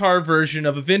clown car version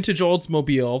of a vintage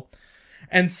Oldsmobile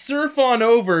and surf on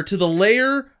over to the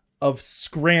lair of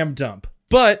Scramdump.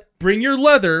 But bring your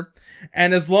leather,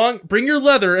 as long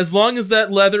as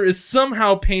that leather is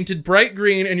somehow painted bright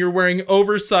green and you're wearing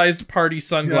oversized party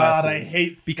sunglasses. God, I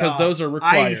hate ska. Because those are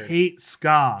required. I hate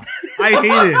ska. I hate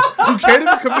it. You can't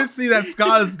even convince me that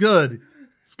ska is good.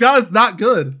 Ska is not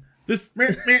good. The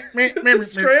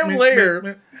Scram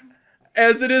lair,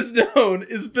 as it is known,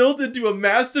 is built into a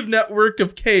massive network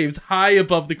of caves high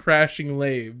above the crashing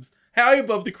waves.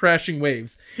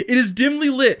 It is dimly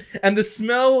lit and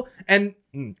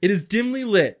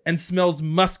smells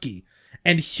musky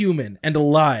and human and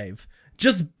alive.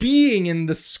 Just being in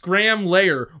the Scram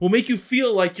lair will make you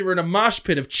feel like you're in a mosh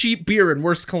pit of cheap beer and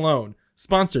worse cologne.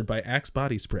 Sponsored by Axe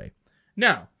Body Spray.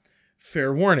 Now,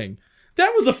 fair warning.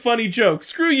 That was a funny joke.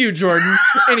 Screw you, Jordan.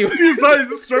 Anyway. He's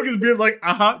just stroking his beard like,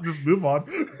 just move on.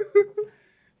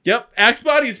 Yep, Axe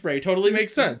Body Spray. Totally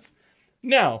makes sense.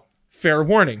 Now, fair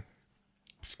warning.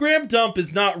 Scramdump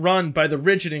is not run by the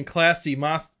rigid and classy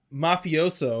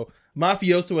mafioso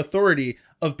authority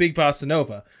of Big Bossa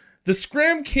Nova. The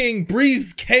Scram King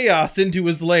breathes chaos into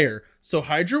his lair, so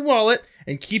hide your wallet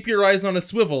and keep your eyes on a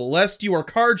swivel lest you are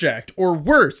carjacked, or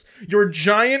worse, your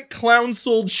giant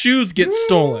clown-soled shoes get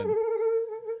stolen.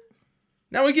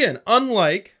 Now again,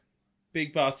 unlike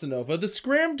Big Bossa Nova, the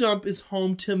Scramdump is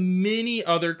home to many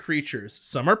other creatures.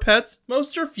 Some are pets,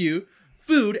 most are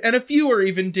food, and a few are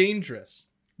even dangerous.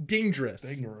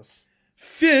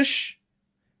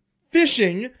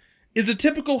 Fishing is a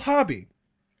typical hobby.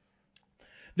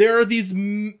 There are these...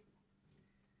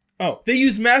 they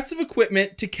use massive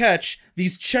equipment to catch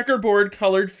these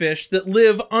checkerboard-colored fish that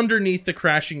live underneath the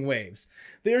crashing waves.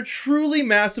 They are truly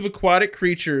massive aquatic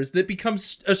creatures that become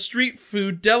a street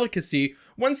food delicacy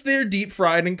once they are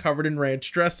deep-fried and covered in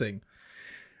ranch dressing.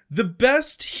 The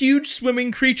best huge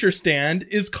swimming creature stand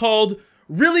is called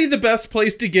really the best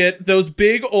place to get those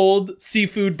big old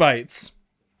seafood bites.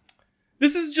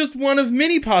 This is just one of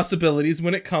many possibilities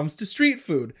when it comes to street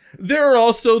food. There are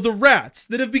also the rats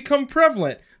that have become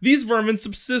prevalent. These vermin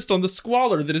subsist on the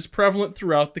squalor that is prevalent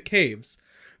throughout the caves.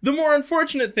 The more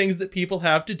unfortunate things that people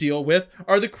have to deal with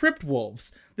are the crypt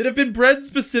wolves that have been bred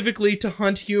specifically to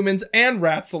hunt humans and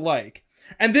rats alike.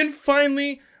 And then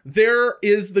finally, there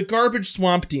is the garbage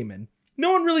swamp demon.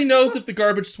 No one really knows if the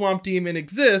garbage swamp demon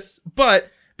exists,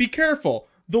 but be careful.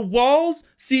 The walls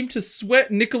seem to sweat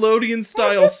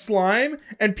Nickelodeon-style slime,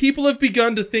 and people have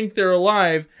begun to think they're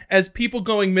alive as people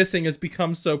going missing has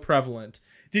become so prevalent.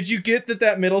 Did you get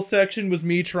that middle section was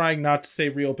me trying not to say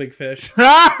real big fish?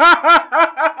 That's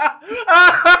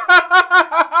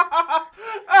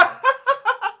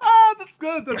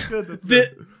good.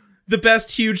 The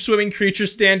best huge swimming creature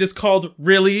stand is called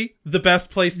really the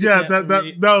best place to get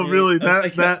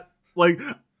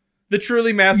the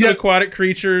truly massive aquatic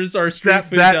creatures are street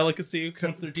food delicacy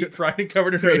once they're deep fried and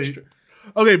covered in ranch.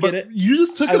 Okay, but you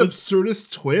just took an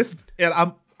absurdist twist, and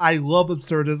I love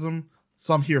absurdism,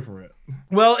 so I'm here for it.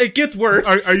 Well, it gets worse.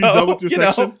 Are you done with your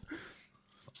section?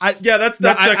 That's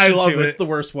section 2. It's the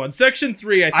worst one. Section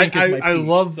 3, I think, is my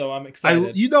peak, so I'm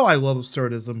excited. I love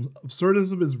absurdism.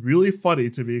 Absurdism is really funny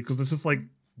to me because it's just like,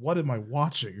 what am I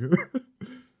watching?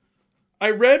 I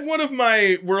read one of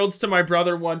my worlds to my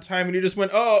brother one time, and he just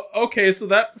went, "Oh, okay, so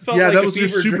that felt like that a was your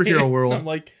superhero dream." world. I'm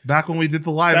like, back when we did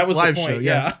the live show. Point,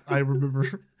 yes, I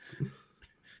remember.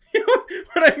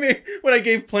 when I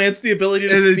gave plants the ability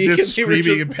to and speak, just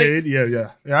screaming in pain.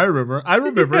 Yeah, I remember.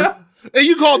 Yeah. And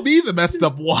you called me the messed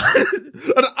up one,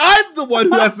 and I'm the one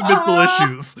who has the mental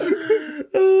issues.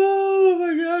 Oh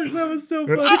my gosh, that was so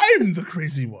funny. I'm the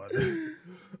crazy one.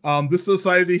 This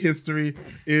society history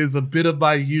is a bit of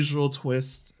my usual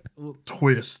twist.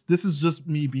 This is just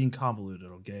me being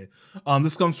convoluted, okay?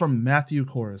 This comes from Matthew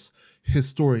Chorus,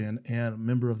 historian and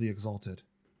member of the Exalted.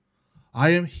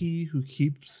 I am he who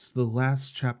keeps the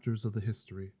last chapters of the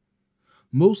history.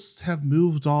 Most have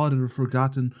moved on and have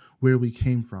forgotten where we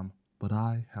came from, but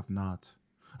I have not.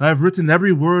 I have written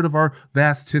every word of our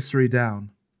vast history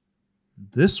down.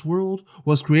 This world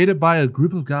was created by a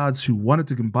group of gods who wanted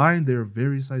to combine their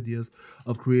various ideas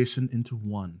of creation into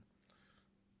one.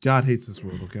 God hates this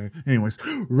world, okay? Anyways,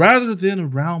 rather than a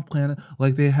round planet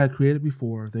like they had created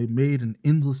before, they made an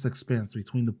endless expanse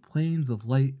between the planes of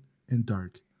light and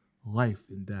dark, life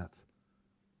and death.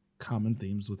 Common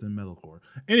themes within metalcore.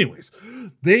 Anyways,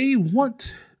 they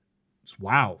went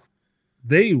through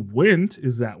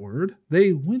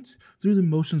the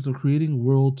motions of creating a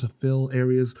world to fill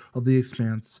areas of the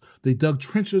expanse. They dug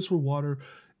trenches for water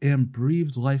and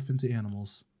breathed life into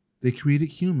animals. They created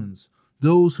humans,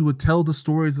 those who would tell the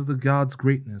stories of the gods'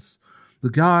 greatness.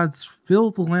 The gods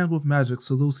filled the land with magic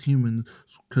so those humans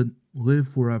could live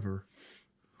forever.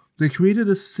 They created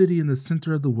a city in the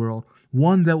center of the world,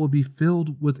 one that would be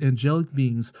filled with angelic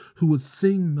beings who would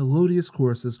sing melodious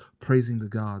choruses praising the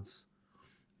gods.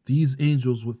 These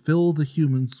angels would fill the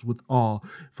humans with awe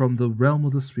from the realm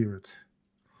of the spirit.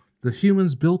 The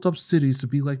humans built up cities to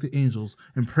be like the angels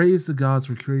and praised the gods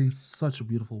for creating such a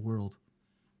beautiful world.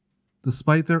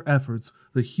 Despite their efforts,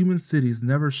 the human cities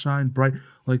never shined bright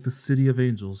like the city of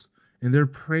angels, and their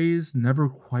praise never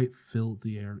quite filled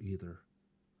the air either.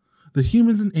 The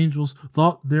humans and angels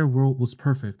thought their world was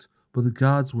perfect, but the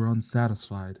gods were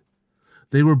unsatisfied.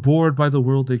 They were bored by the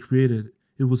world they created.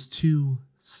 It was too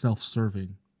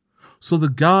self-serving. So the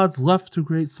gods left to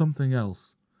create something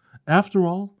else. After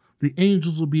all, the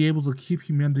angels will be able to keep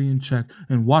humanity in check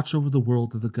and watch over the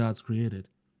world that the gods created.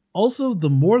 Also, the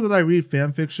more that I read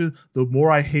fan fiction, the more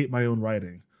I hate my own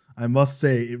writing. I must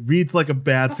say, it reads like a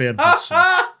bad fan fiction.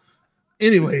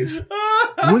 Anyways,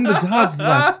 when the gods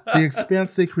left, the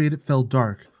expanse they created fell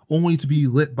dark, only to be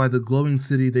lit by the glowing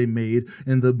city they made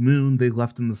and the moon they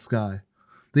left in the sky.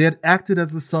 They had acted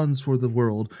as the suns for the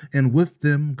world, and with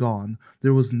them gone,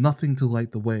 there was nothing to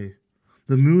light the way.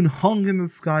 The moon hung in the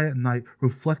sky at night,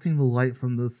 reflecting the light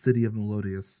from the city of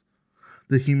Melodius.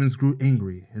 The humans grew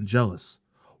angry and jealous.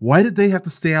 Why did they have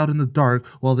to stay out in the dark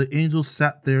while the angels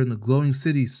sat there in the glowing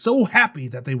city so happy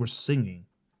that they were singing?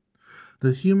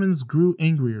 The humans grew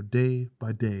angrier day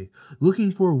by day,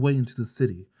 looking for a way into the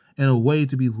city, and a way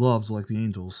to be loved like the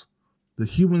angels. The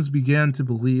humans began to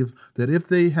believe that if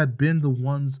they had been the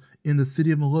ones in the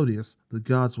city of Melodius, the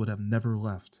gods would have never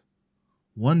left.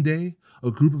 One day,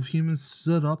 a group of humans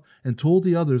stood up and told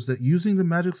the others that using the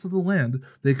magics of the land,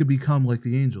 they could become like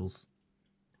the angels.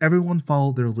 Everyone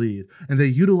followed their lead, and they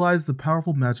utilized the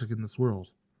powerful magic in this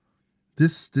world.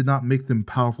 This did not make them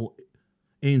powerful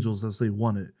angels as they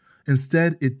wanted.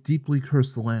 Instead, it deeply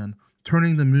cursed the land,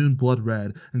 turning the moon blood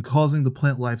red and causing the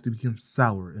plant life to become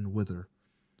sour and wither.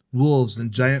 Wolves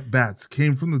and giant bats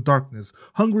came from the darkness,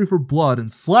 hungry for blood,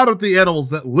 and slaughtered the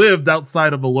animals that lived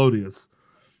outside of Melodius.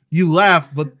 You laugh,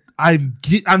 but I'm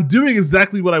doing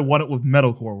exactly what I wanted with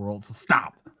Metalcore World, so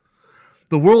stop.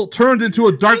 The world turned into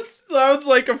a dark... This sounds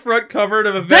like a front cover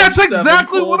of a That's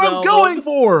exactly what I'm going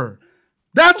for!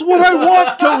 That's what I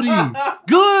want, Cody!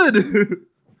 Good!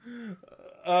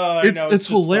 It's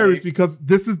hilarious funny. Because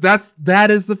that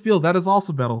is the feel. That is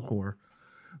also Metalcore.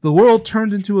 The world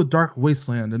turned into a dark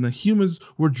wasteland, and the humans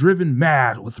were driven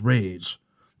mad with rage.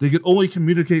 They could only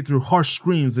communicate through harsh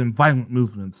screams and violent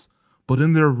movements. But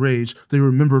in their rage, they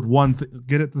remembered one thing.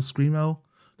 Get it, the Screamo?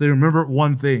 They remembered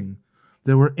one thing.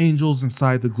 There were angels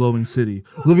inside the glowing city,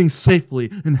 living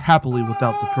safely and happily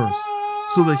without the curse.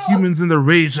 So the humans in their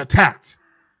rage attacked.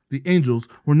 The angels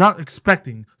were not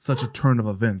expecting such a turn of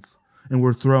events, and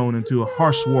were thrown into a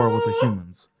harsh war with the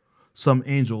humans. Some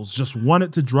angels just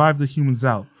wanted to drive the humans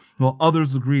out, while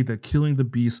others agreed that killing the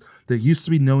beasts that used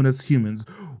to be known as humans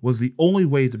was the only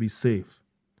way to be safe.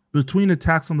 Between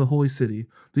attacks on the holy city,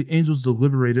 the angels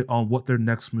deliberated on what their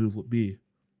next move would be.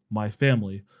 My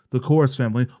family, the Chorus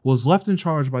family, was left in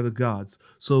charge by the gods,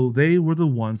 so they were the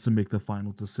ones to make the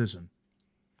final decision.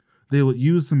 They would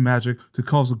use the magic to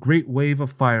cause a great wave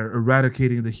of fire,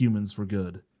 eradicating the humans for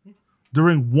good.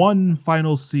 During one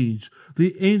final siege,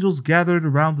 the angels gathered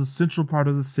around the central part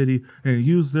of the city and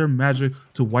used their magic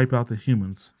to wipe out the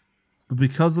humans. But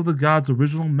because of the gods'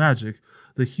 original magic,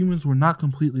 the humans were not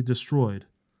completely destroyed.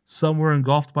 Some were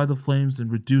engulfed by the flames and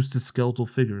reduced to skeletal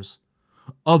figures.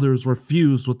 Others were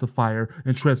fused with the fire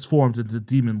and transformed into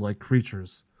demon-like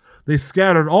creatures. They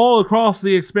scattered all across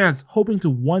the expanse, hoping to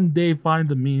one day find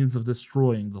the means of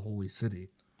destroying the holy city.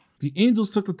 The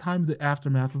angels took the time of the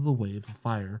aftermath of the wave of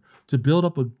fire to build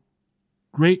up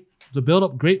great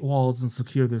walls and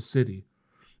secure their city.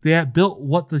 They had built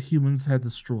what the humans had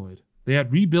destroyed. They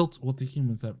had rebuilt what the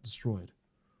humans had destroyed.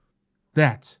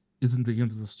 That isn't the end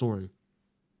of the story.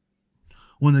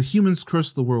 When the humans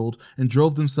cursed the world and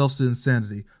drove themselves to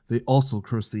insanity, they also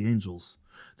cursed the angels.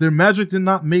 Their magic did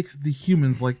not make the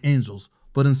humans like angels,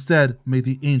 but instead made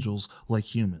the angels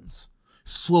like humans.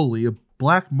 Slowly, a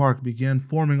black mark began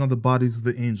forming on the bodies of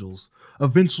the angels.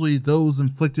 Eventually, those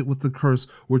inflicted with the curse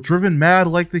were driven mad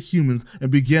like the humans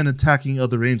and began attacking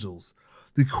other angels.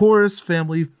 The Chorus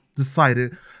family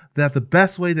decided that the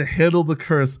best way to handle the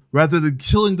curse, rather than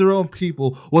killing their own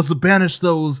people, was to banish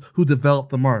those who developed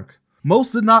the mark.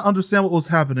 Most did not understand what was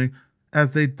happening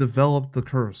as they developed the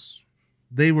curse.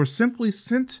 They were simply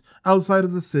sent outside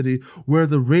of the city where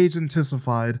the rage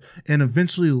intensified and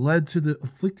eventually led to the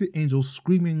afflicted angels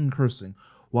screaming and cursing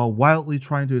while wildly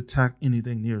trying to attack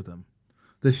anything near them.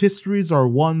 The histories are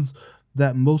ones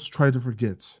that most try to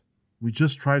forget. We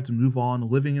just try to move on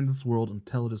living in this world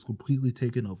until it is completely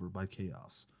taken over by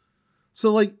chaos.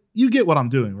 So like, you get what I'm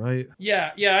doing, right?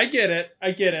 Yeah, I get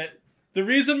it. The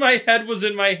reason my head was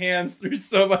in my hands through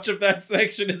so much of that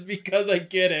section is because I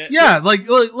get it. Yeah, like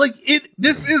it.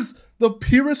 This is the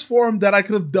purest form that I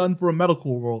could have done for a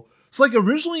medical role. So like,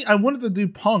 originally I wanted to do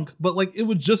punk, but like it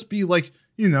would just be like,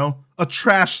 you know, a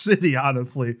trash city,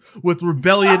 honestly, with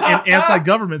rebellion and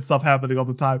anti-government stuff happening all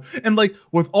the time. And like,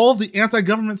 with all the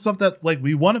anti-government stuff that like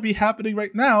we want to be happening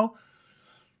right now,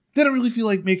 didn't really feel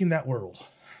like making that world.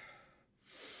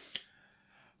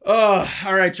 Oh,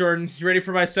 all right, Jordan. You ready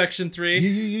for my section 3?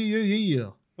 Yeah.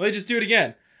 Let me just do it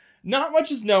again. Not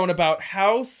much is known about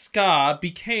how ska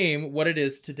became what it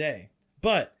is today.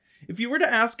 But if you were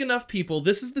to ask enough people,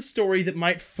 this is the story that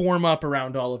might form up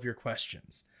around all of your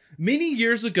questions. Many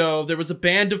years ago, there was a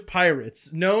band of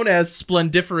pirates known as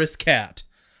Splendiferous Cat.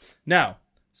 Now,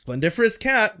 Splendiferous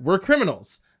Cat were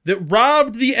criminals that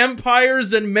robbed the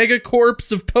empires and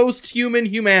megacorps of post-human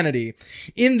humanity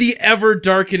in the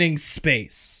ever-darkening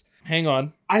space. Hang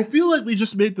on. I feel like we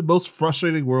just made the most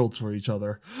frustrating worlds for each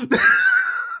other.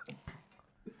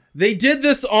 They did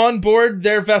this on board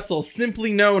their vessel,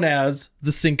 simply known as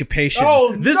the Syncopation.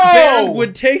 Oh, this no! band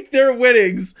would take their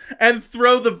winnings and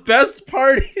throw the best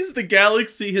parties the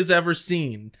galaxy has ever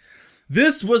seen.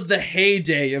 This was the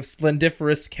heyday of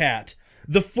Splendiferous Cat.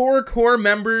 The 4 core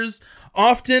members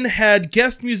often had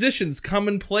guest musicians come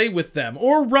and play with them,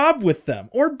 or rob with them,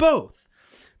 or both.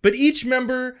 But each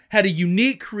member had a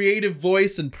unique creative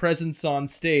voice and presence on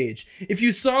stage. If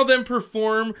you saw them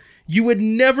perform, you would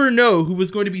never know who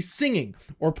was going to be singing,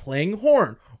 or playing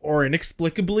horn, or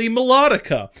inexplicably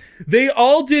melodica. They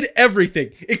all did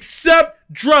everything, except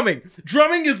drumming.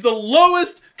 Drumming is the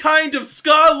lowest kind of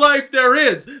ska life there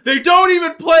is. They don't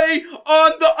even play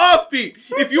on the offbeat.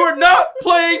 If you are not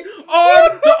playing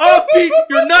on the offbeat,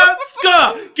 you're not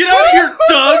ska. Get out of here,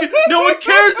 Doug. No one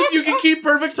cares if you can keep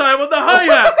perfect time on the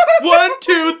hi-hat. 1,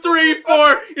 2, 3,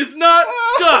 4 is not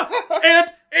ska.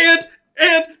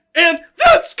 And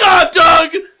that's ska,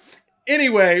 Doug!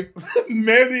 Anyway,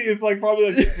 Mandy is like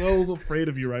probably like so afraid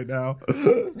of you right now.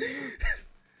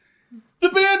 The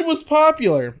band was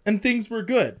popular and things were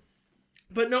good.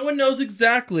 But no one knows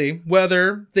exactly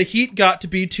whether the heat got to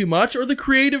be too much or the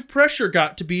creative pressure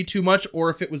got to be too much, or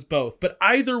if it was both. But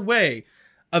either way,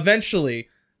 eventually,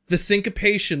 the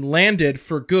Syncopation landed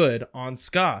for good on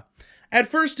ska. At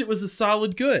first, it was a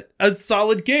solid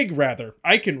gig, rather.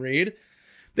 I can read.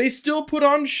 They still put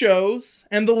on shows,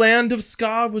 and the land of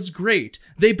ska was great.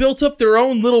 They built up their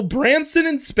own little Branson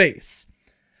in space.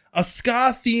 A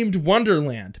ska-themed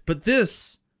wonderland, but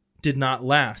this did not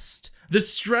last. The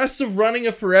stress of running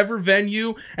a forever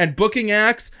venue and booking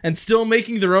acts and still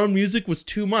making their own music was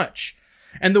too much.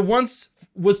 And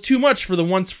was too much for the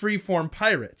once freeform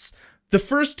pirates. The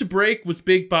first to break was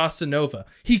Big Bossa Nova.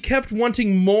 He kept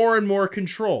wanting more and more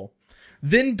control.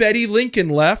 Then Betty Lincoln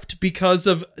left because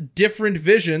of different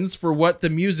visions for what the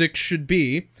music should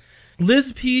be.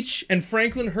 Liz Peach and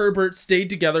Franklin Herbert stayed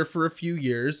together for a few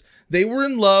years. They were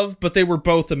in love, but they were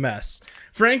both a mess.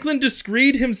 Franklin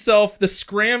decreed himself the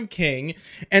Scram King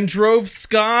and drove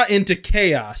ska into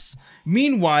chaos.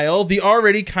 Meanwhile, the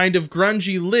already kind of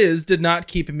grungy Liz did not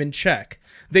keep him in check.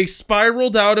 They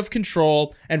spiraled out of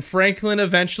control, and Franklin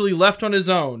eventually left on his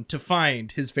own to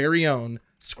find his very own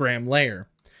Scram Lair.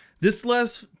 This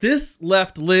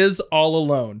left Liz all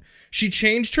alone. She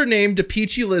changed her name to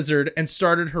Peachy Lizard and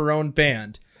started her own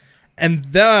band. And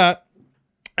thus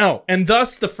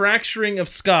the fracturing of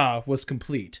ska was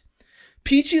complete.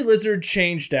 Peachy Lizard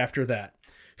changed after that.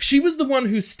 She was the one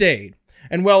who stayed,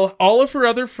 and all of her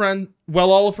other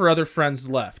friends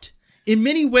left. In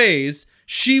many ways,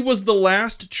 she was the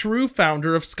last true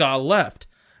founder of ska left.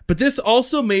 But this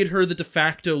also made her the de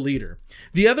facto leader.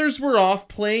 The others were off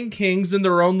playing kings in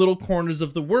their own little corners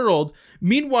of the world.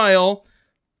 Meanwhile,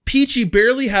 Peachy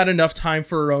barely had enough time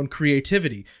for her own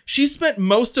creativity. She spent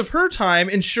most of her time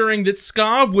ensuring that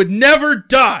ska would never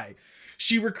die.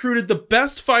 She recruited the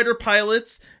best fighter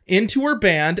pilots into her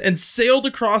band and sailed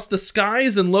across the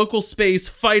skies and local space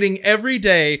fighting every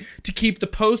day to keep the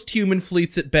post-human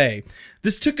fleets at bay.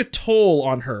 This took a toll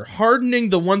on her, hardening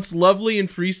the once lovely and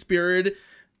free-spirited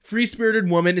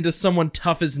woman into someone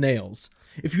tough as nails.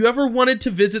 If you ever wanted to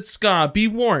visit ska, be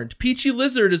warned, Peachy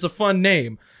Lizard is a fun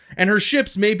name, and her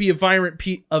ships may be a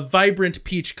vibrant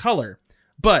peach color.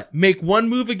 But make one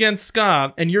move against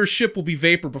ska, and your ship will be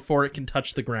vapor before it can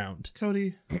touch the ground.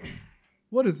 Cody,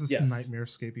 what is this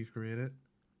nightmare-scape you've created?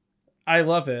 I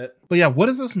love it. But yeah, what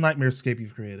is this nightmare-scape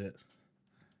you've created?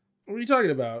 What are you talking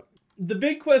about? The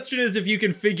big question is if you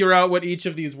can figure out what each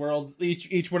of these worlds,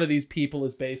 each one of these people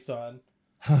is based on.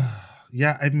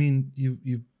 Yeah, I mean,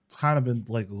 you've kind of been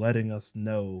like letting us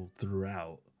know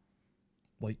throughout.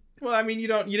 Well, I mean, you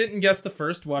didn't guess the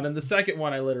first one, and the second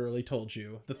one I literally told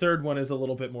you. The third one is a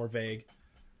little bit more vague.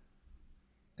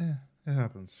 It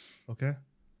happens. Okay.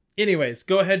 Anyways,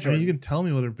 go ahead, Jordan. I mean, you can tell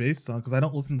me what they're based on because I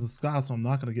don't listen to ska, so I'm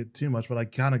not going to get too much. But I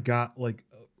kind of got like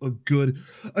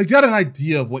I got an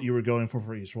idea of what you were going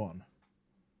for each one.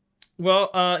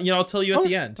 Well, I'll tell you at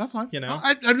the end. That's fine. You know,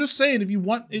 I'm just saying, if you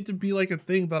want it to be like a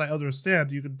thing that I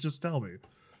understand, you can just tell me.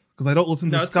 Because I don't listen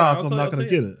to ska, so I'm not going to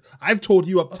get it. I've told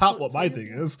you up top what my thing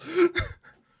is.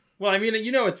 Well, I mean,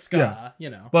 it's ska,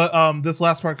 But this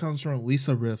last part comes from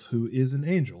Lisa Riff, who is an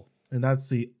angel. And that's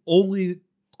the only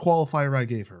qualifier I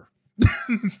gave her.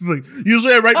 It's like,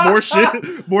 usually I write more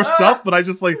shit, more stuff, but I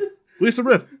just like, Lisa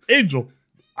Riff, angel.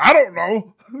 I don't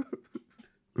know.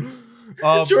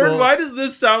 Jordan, why does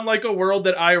this sound like a world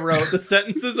that I wrote? The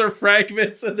sentences are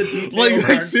fragments and the details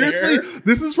like seriously,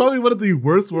 this is probably one of the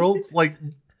worst worlds, like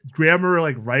grammar,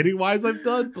 like writing wise, I've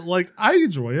done. But like, I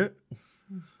enjoy it.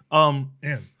 And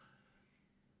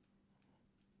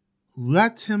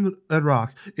Latin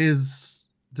Iraq is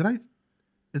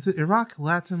it Iraq,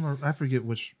 Latin, or I forget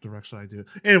which direction I do it.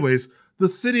 Anyways, the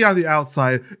city on the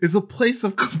outside is a place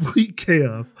of complete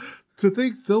chaos. To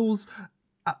think those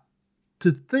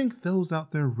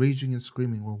out there raging and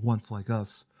screaming were once like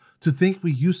us. To think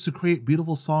we used to create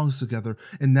beautiful songs together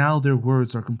and now their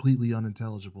words are completely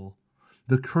unintelligible.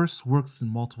 The curse works in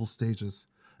multiple stages.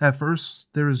 At first,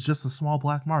 there is just a small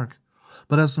black mark.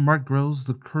 But as the mark grows,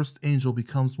 the cursed angel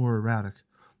becomes more erratic.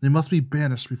 They must be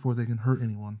banished before they can hurt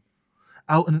anyone.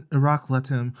 Out in Iraq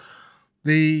Latin,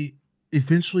 they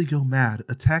eventually go mad,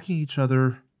 attacking each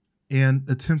other and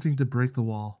attempting to break the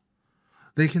wall.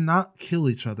 They cannot kill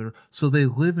each other, so they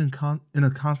live in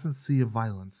a constant sea of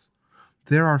violence.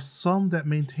 There are some that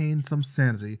maintain some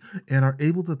sanity and are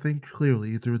able to think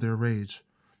clearly through their rage.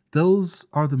 Those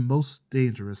are the most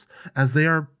dangerous, as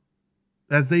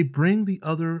they bring the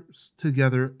others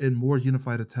together in more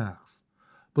unified attacks.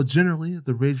 But generally,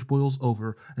 the rage boils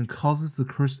over and causes the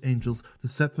cursed angels to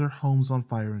set their homes on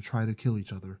fire and try to kill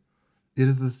each other. It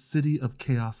is a city of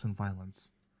chaos and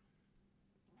violence.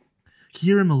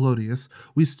 Here in Melodious,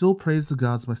 we still praise the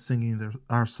gods by singing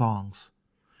our songs.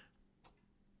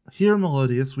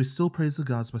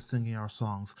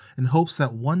 In hopes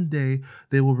that one day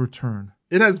they will return.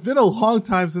 It has been a long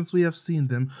time since we have seen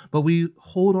them, but we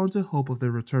hold on to hope of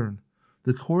their return.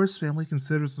 The Chorus family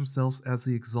considers themselves as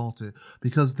the exalted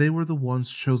because they were the ones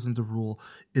chosen to rule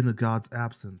in the gods'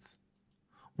 absence.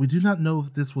 We do not know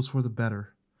if this was for the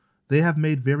better. They have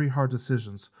made very hard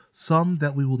decisions, some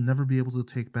that we will never be able to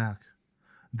take back.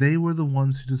 They were the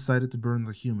ones who decided to burn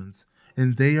the humans,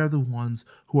 and they are the ones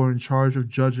who are in charge of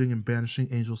judging and banishing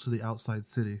angels to the outside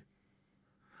city.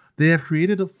 They have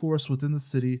created a force within the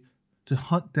city to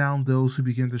hunt down those who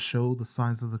begin to show the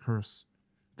signs of the curse.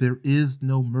 There is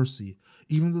no mercy.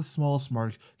 Even the smallest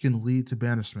mark can lead to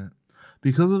banishment.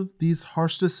 Because of these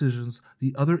harsh decisions,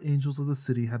 the other angels of the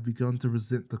city have begun to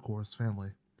resent the Chorus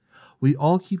family. We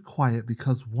all keep quiet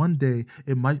because one day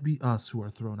it might be us who are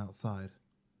thrown outside.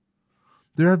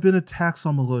 There have been attacks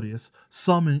on Melodious,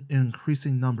 some in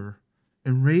increasing number.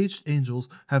 Enraged angels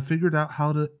have figured out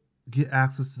how to get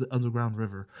access to the underground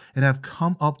river and have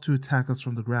come up to attack us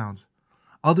from the ground.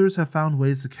 Others have found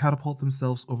ways to catapult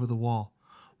themselves over the wall.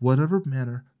 Whatever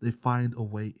manner, they find a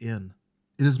way in.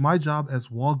 It is my job as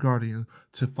wall guardian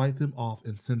to fight them off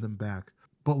and send them back,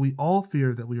 but we all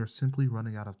fear that we are simply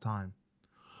running out of time.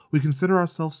 We consider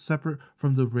ourselves separate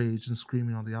from the rage and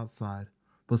screaming on the outside,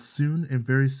 but soon and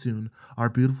very soon, our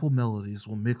beautiful melodies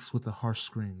will mix with the harsh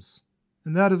screams.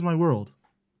 And that is my world.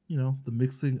 The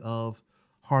mixing of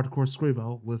hardcore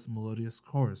screamo with melodious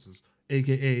choruses,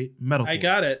 aka metalcore. I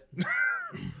got it.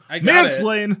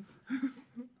 Mansplain!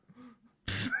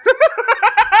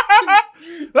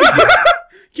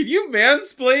 Can you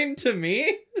mansplain to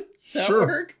me? Does that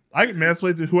work? I can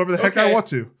mansplain to whoever the heck I want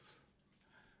to.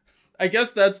 I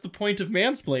guess that's the point of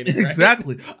mansplaining, right?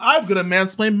 Exactly. I'm gonna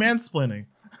mansplain mansplaining.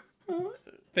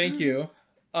 Thank you.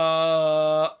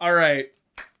 All right.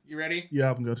 You ready?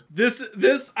 Yeah, I'm good.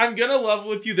 This I'm gonna level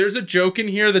with you. There's a joke in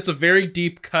here that's a very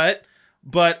deep cut,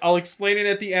 but I'll explain it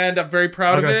at the end. I'm very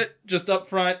proud of it. Just up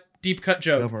front, deep cut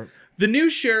joke. Go for it. The New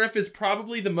Sheriff is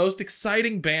probably the most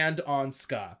exciting band on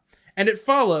ska, and it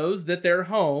follows that their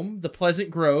home, the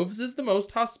Pleasant Groves, is the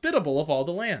most hospitable of all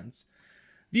the lands.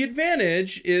 The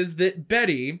advantage is that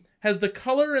Betty has the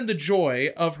color and the joy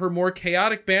of her more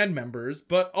chaotic band members,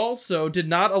 but also did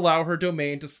not allow her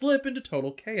domain to slip into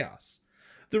total chaos.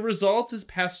 The result is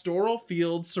pastoral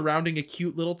fields surrounding a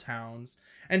cute little towns,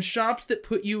 and shops that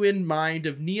put you in mind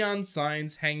of neon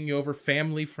signs hanging over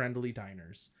family-friendly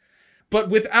diners, but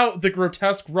without the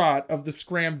grotesque rot of the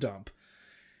scram dump.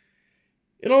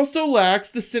 It also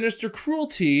lacks the sinister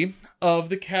cruelty of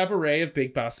the cabaret of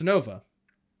Big Bossa Nova.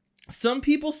 Some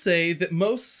people say that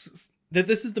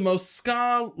this is the most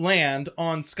ska land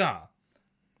on ska,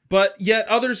 but yet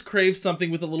others crave something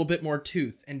with a little bit more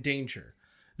tooth and danger.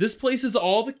 This place is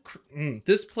all the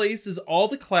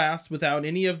class without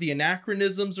any of the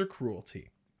anachronisms or cruelty.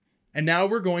 And now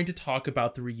we're going to talk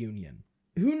about the reunion.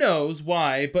 Who knows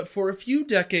why, but for a few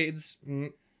decades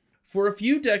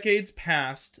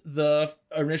past the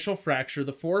initial fracture,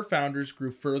 the four founders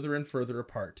grew further and further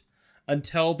apart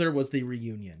until there was the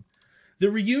reunion.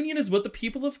 The reunion is what the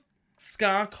people of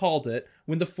ska called it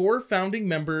when the four founding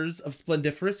members of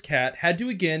Splendiferous Cat had to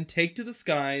again take to the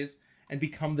skies and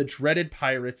become the dreaded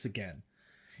pirates again.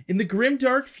 In the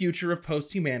grimdark future of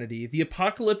post-humanity, the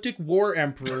apocalyptic war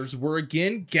emperors were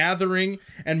again gathering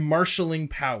and marshalling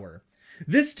power.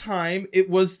 This time, it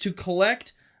was to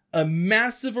collect a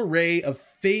massive array of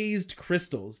phased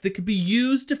crystals that could be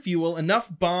used to fuel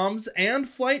enough bombs and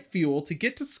flight fuel to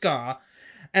get to Ska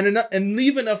and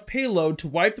leave enough payload to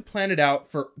wipe the planet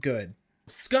out for good.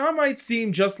 Ska might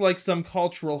seem just like some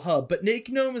cultural hub, but make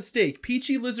no mistake,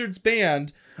 Peachy Lizard's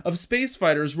band of space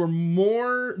fighters were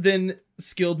more than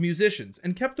skilled musicians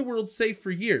and kept the world safe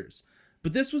for years,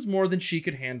 but this was more than she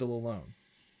could handle alone.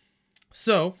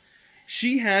 So,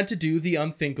 she had to do the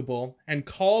unthinkable and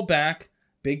call back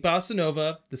Big Bossa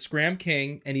Nova, the Scram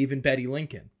King, and even Betty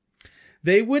Lincoln.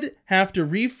 They would have to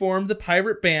reform the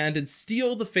pirate band and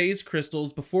steal the phase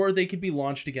crystals before they could be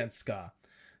launched against Ska.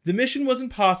 The mission was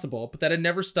impossible, but that had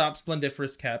never stopped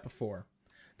Splendiferous Cat before.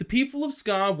 The people of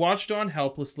Ska watched on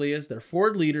helplessly as their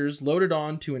four leaders loaded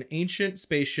on to an ancient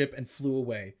spaceship and flew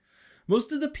away.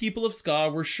 Most of the people of Ska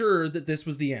were sure that this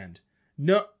was the end.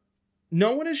 No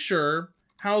one is sure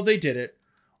how they did it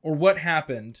or what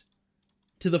happened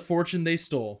to the fortune they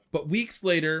stole, but weeks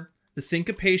later, the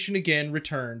syncopation again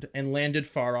returned and landed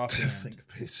far off land.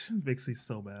 Syncopation makes me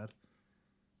so bad.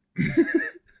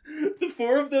 The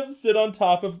four of them sit on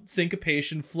top of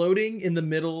syncopation, floating in the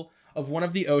middle of one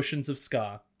of the oceans of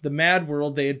Ska, the mad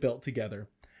world they had built together.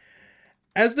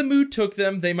 As the mood took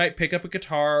them, they might pick up a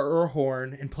guitar or a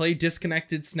horn and play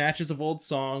disconnected snatches of old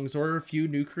songs or a few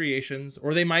new creations,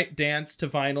 or they might dance to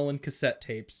vinyl and cassette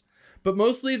tapes. But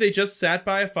mostly they just sat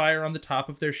by a fire on the top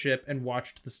of their ship and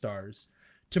watched the stars.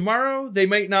 Tomorrow, they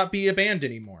might not be a band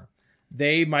anymore.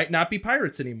 They might not be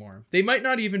pirates anymore. They might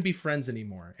not even be friends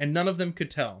anymore, and none of them could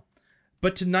tell.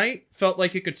 But tonight felt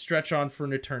like it could stretch on for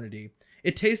an eternity.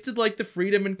 It tasted like the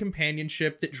freedom and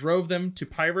companionship that drove them to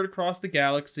pirate across the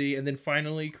galaxy and then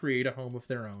finally create a home of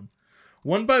their own.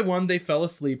 One by one, they fell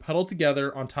asleep, huddled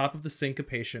together on top of the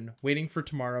syncopation, waiting for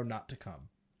tomorrow not to come.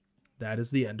 That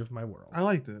is the end of my world. I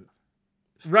liked it.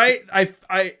 Right?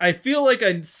 I feel like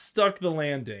I stuck the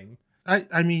landing.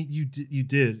 I mean, you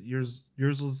did. Yours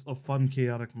was a fun,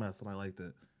 chaotic mess, and I liked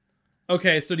it.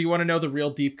 Okay, so do you want to know the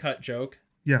real deep cut joke?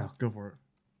 Yeah, go for it.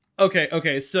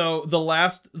 Okay. So the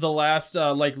last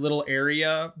like little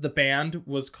area, the band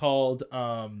was called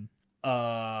The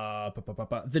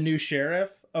New Sheriff.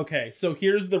 Okay, so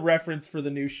here's the reference for The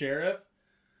New Sheriff.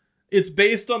 It's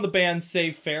based on the band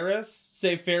Save Ferris.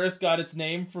 Save Ferris got its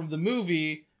name from the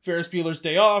movie Ferris Bueller's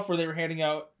Day Off, where they were handing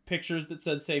out pictures that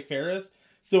said Save Ferris.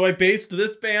 So I based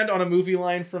this band on a movie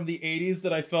line from the 80s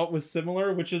that I felt was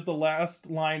similar, which is the last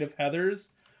line of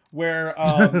Heather's, where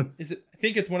I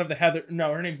think it's one of the Heather.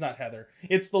 No, her name's not Heather.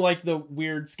 It's the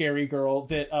weird, scary girl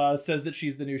that says that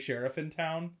she's the new sheriff in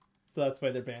town. So that's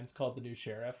why their band's called The New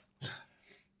Sheriff.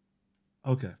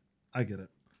 Okay, I get it.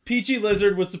 Peachy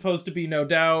Lizard was supposed to be No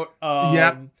Doubt.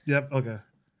 Yep, okay.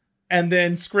 And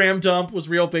then Scram Dump was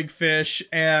Real Big Fish,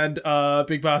 and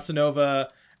Big Bossa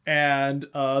Nova, and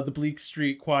the Bleak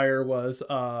Street Choir was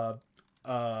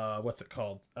what's it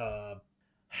called?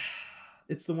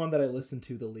 It's the one that I listen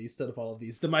to the least out of all of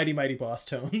these. The Mighty Mighty Boss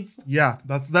Tones. Yeah,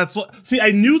 that's what. See,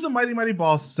 I knew the Mighty Mighty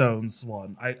Boss Tones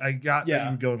one. I got that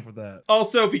you were going for that.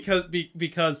 Also,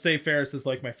 because Save Ferris is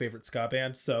like my favorite ska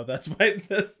band, so that's why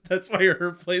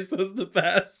her place was the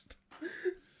best.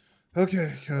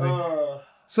 Okay, Cody.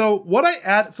 So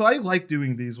I like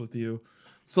doing these with you.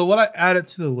 So what I added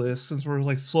to the list, since we're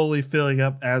like slowly filling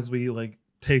up as we like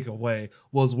take away,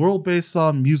 was world-based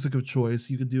song music of choice.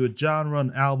 You could do a genre,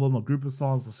 an album, a group of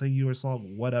songs, a singular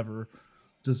song, whatever.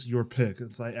 Just your pick.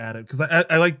 So I added, because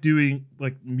I like doing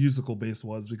like musical-based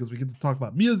ones because we get to talk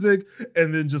about music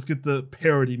and then just get the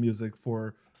parody music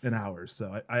for an hour.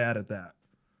 So I added that.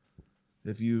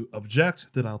 If you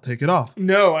object, then I'll take it off.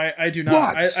 No, I do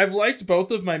not. I've liked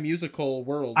both of my musical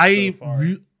worlds so far.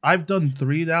 I've done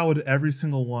 3 now, and every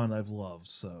single one I've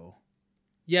loved. So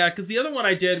Yeah, because the other one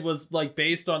I did was like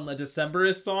based on the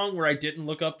Decemberist song where I didn't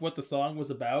look up what the song was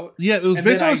about. Yeah, it was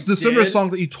based on this Decemberist song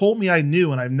that you told me I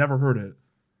knew and I've never heard it.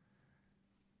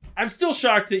 I'm still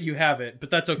shocked that you have it,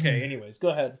 but that's okay. Anyways, go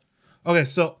ahead. Okay,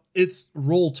 so it's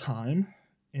roll time,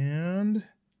 and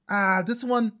this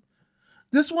one's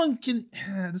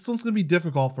gonna be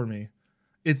difficult for me.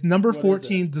 It's number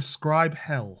 14. Describe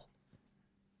hell.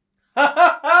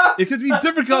 It could be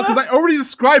difficult because I already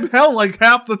describe hell like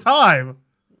half the time.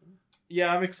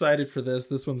 Yeah, I'm excited for this.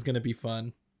 This one's gonna be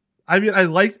fun. I mean, I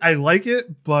like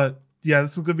it, but yeah,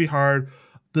 this is gonna be hard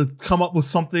to come up with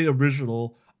something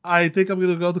original. I think I'm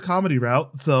gonna go the comedy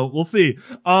route, so we'll see.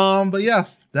 But yeah,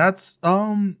 that's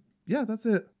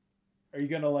it. Are you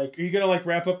gonna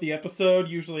wrap up the episode?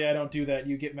 Usually I don't do that.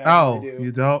 You get mad when I do.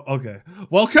 You don't? Okay.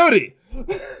 Well, Cody,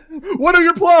 what are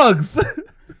your plugs?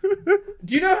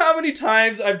 Do you know how many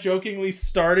times I've jokingly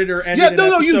started or ended an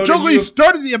episode? You jokingly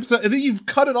started the episode and then you've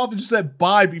cut it off and just said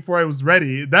bye before I was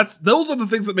ready. Those are the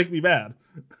things that make me mad.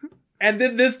 And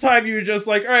then this time you were just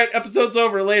like, all right, episode's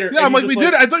over later. Yeah, I'm like, we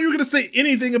did it. I thought you were going to say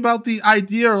anything about the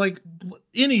idea or like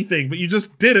anything, but you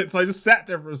just did it. So I just sat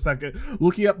there for a second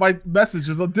looking at my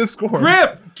messages on Discord.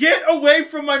 Griff, get away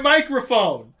from my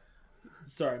microphone.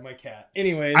 Sorry, my cat.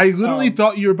 Anyways. I literally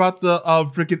thought you were about to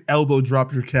freaking elbow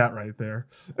drop your cat right there.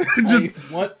 I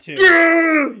want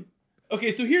to.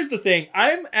 Okay, so here's the thing.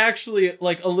 I'm actually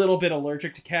like a little bit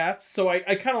allergic to cats. So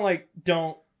I kind of like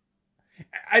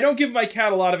I don't give my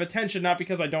cat a lot of attention, not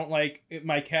because I don't like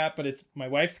my cat, but it's my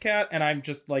wife's cat, and I'm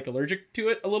just, like, allergic to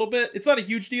it a little bit. It's not a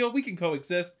huge deal. We can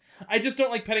coexist. I just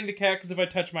don't like petting the cat, because if I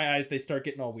touch my eyes, they start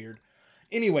getting all weird.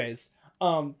 Anyways,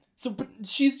 but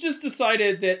she's just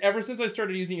decided that ever since I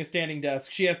started using a standing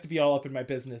desk, she has to be all up in my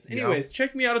business. Anyways,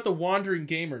 Check me out at the Wandering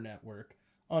Gamer Network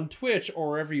on Twitch or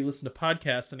wherever you listen to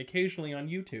podcasts, and occasionally on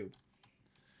YouTube.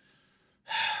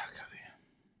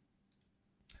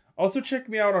 Also, check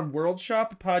me out on World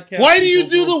Shop, a podcast. Why do you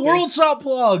do the World Shop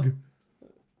plug?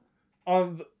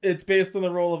 It's based on the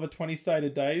roll of a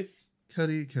 20-sided dice.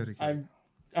 Cody.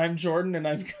 I'm Jordan, and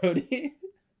I'm Cody.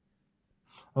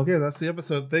 Okay, that's the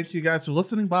episode. Thank you guys for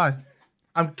listening. Bye.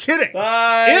 I'm kidding.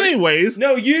 Bye. Anyways,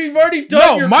 no, you've already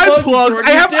done your my plugs. Jordan.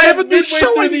 I have a new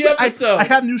show. I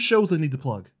have new shows I need to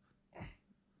plug.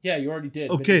 Yeah, you already did.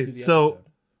 Okay, so.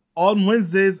 On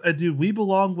Wednesdays, I do We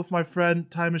Belong with my friend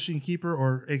Time Machine Keeper,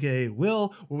 or aka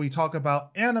Will, where we talk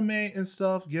about anime and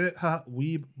stuff. Get it?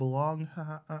 We Belong.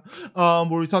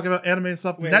 Where we talk about anime and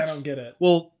stuff. Wait, I don't get it.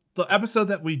 Well, the episode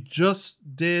that we just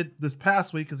did this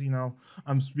past week, because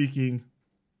I'm speaking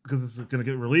because this is gonna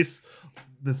get released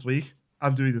this week.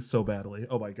 I'm doing this so badly.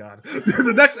 Oh my god.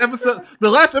 The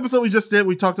last episode we just did,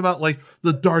 we talked about like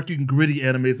the dark and gritty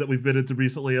animes that we've been into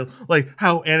recently, like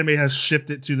how anime has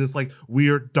shifted to this like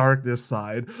weird darkness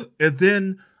side. And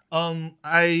then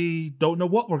I don't know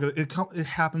what it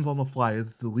happens on the fly.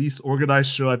 It's the least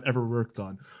organized show I've ever worked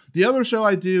on. The other show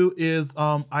I do is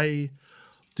I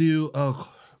do a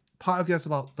podcast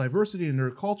about diversity and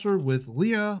nerd culture with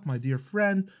Leah, my dear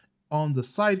friend, on the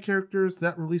side characters.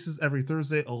 That releases every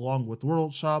Thursday along with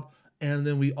World Shop. And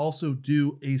then we also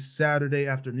do a Saturday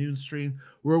afternoon stream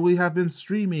where we have been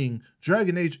streaming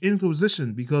Dragon Age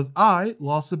Inquisition because I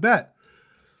lost a bet.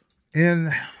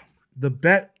 And the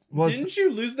bet was... Didn't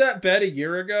you lose that bet a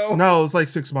year ago? No, it was like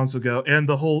 6 months ago. And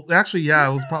the whole... Actually, yeah,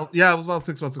 it was about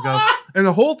 6 months ago. And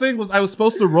the whole thing was I was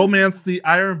supposed to romance the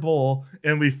Iron Bull,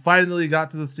 and we finally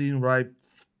got to the scene where I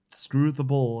screwed the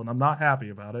bull, and I'm not happy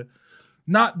about it.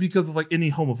 Not because of like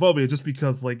any homophobia, just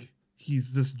because like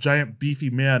he's this giant beefy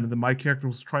man, and then my character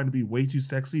was trying to be way too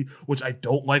sexy, which I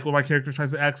don't like when my character tries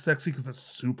to act sexy because it's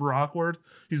super awkward.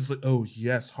 He's just like, oh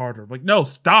yes, harder. I'm like, no,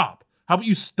 stop. How about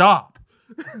you stop?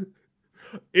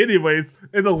 Anyways,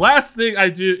 and the last thing I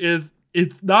do is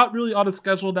it's not really on a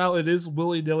schedule now. It is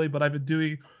willy-nilly, but I've been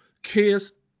doing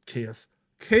chaos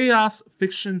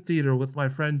fiction theater with my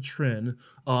friend Trin,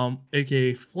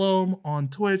 aka Floam on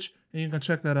Twitch. And you can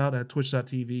check that out at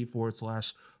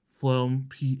twitch.tv/Floam,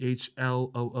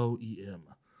 PHLOOEM.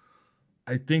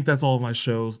 I think that's all of my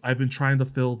shows. I've been trying to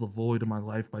fill the void in my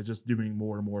life by just doing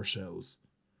more and more shows.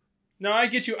 No, I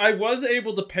get you. I was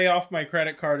able to pay off my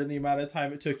credit card in the amount of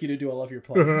time it took you to do all of your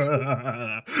plugs.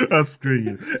 Screw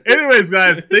you. Anyways,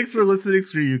 guys, thanks for listening.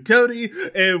 Screw you, Cody.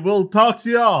 And we'll talk to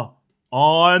y'all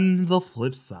on the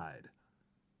flip side.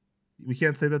 We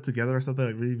can't say that together or something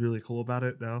like really, really cool about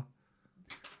it, no?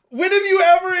 When have you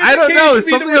ever? I don't know. It's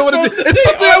something I want to do. It's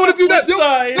something I want to do. That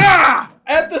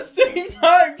at the same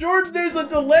time, Jordan. There's a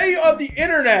delay on the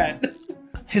internet.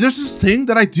 Hey, there's this thing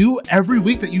that I do every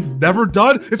week that you've never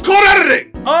done. It's called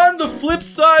editing. On the flip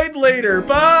side later.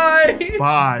 Bye.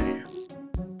 Bye.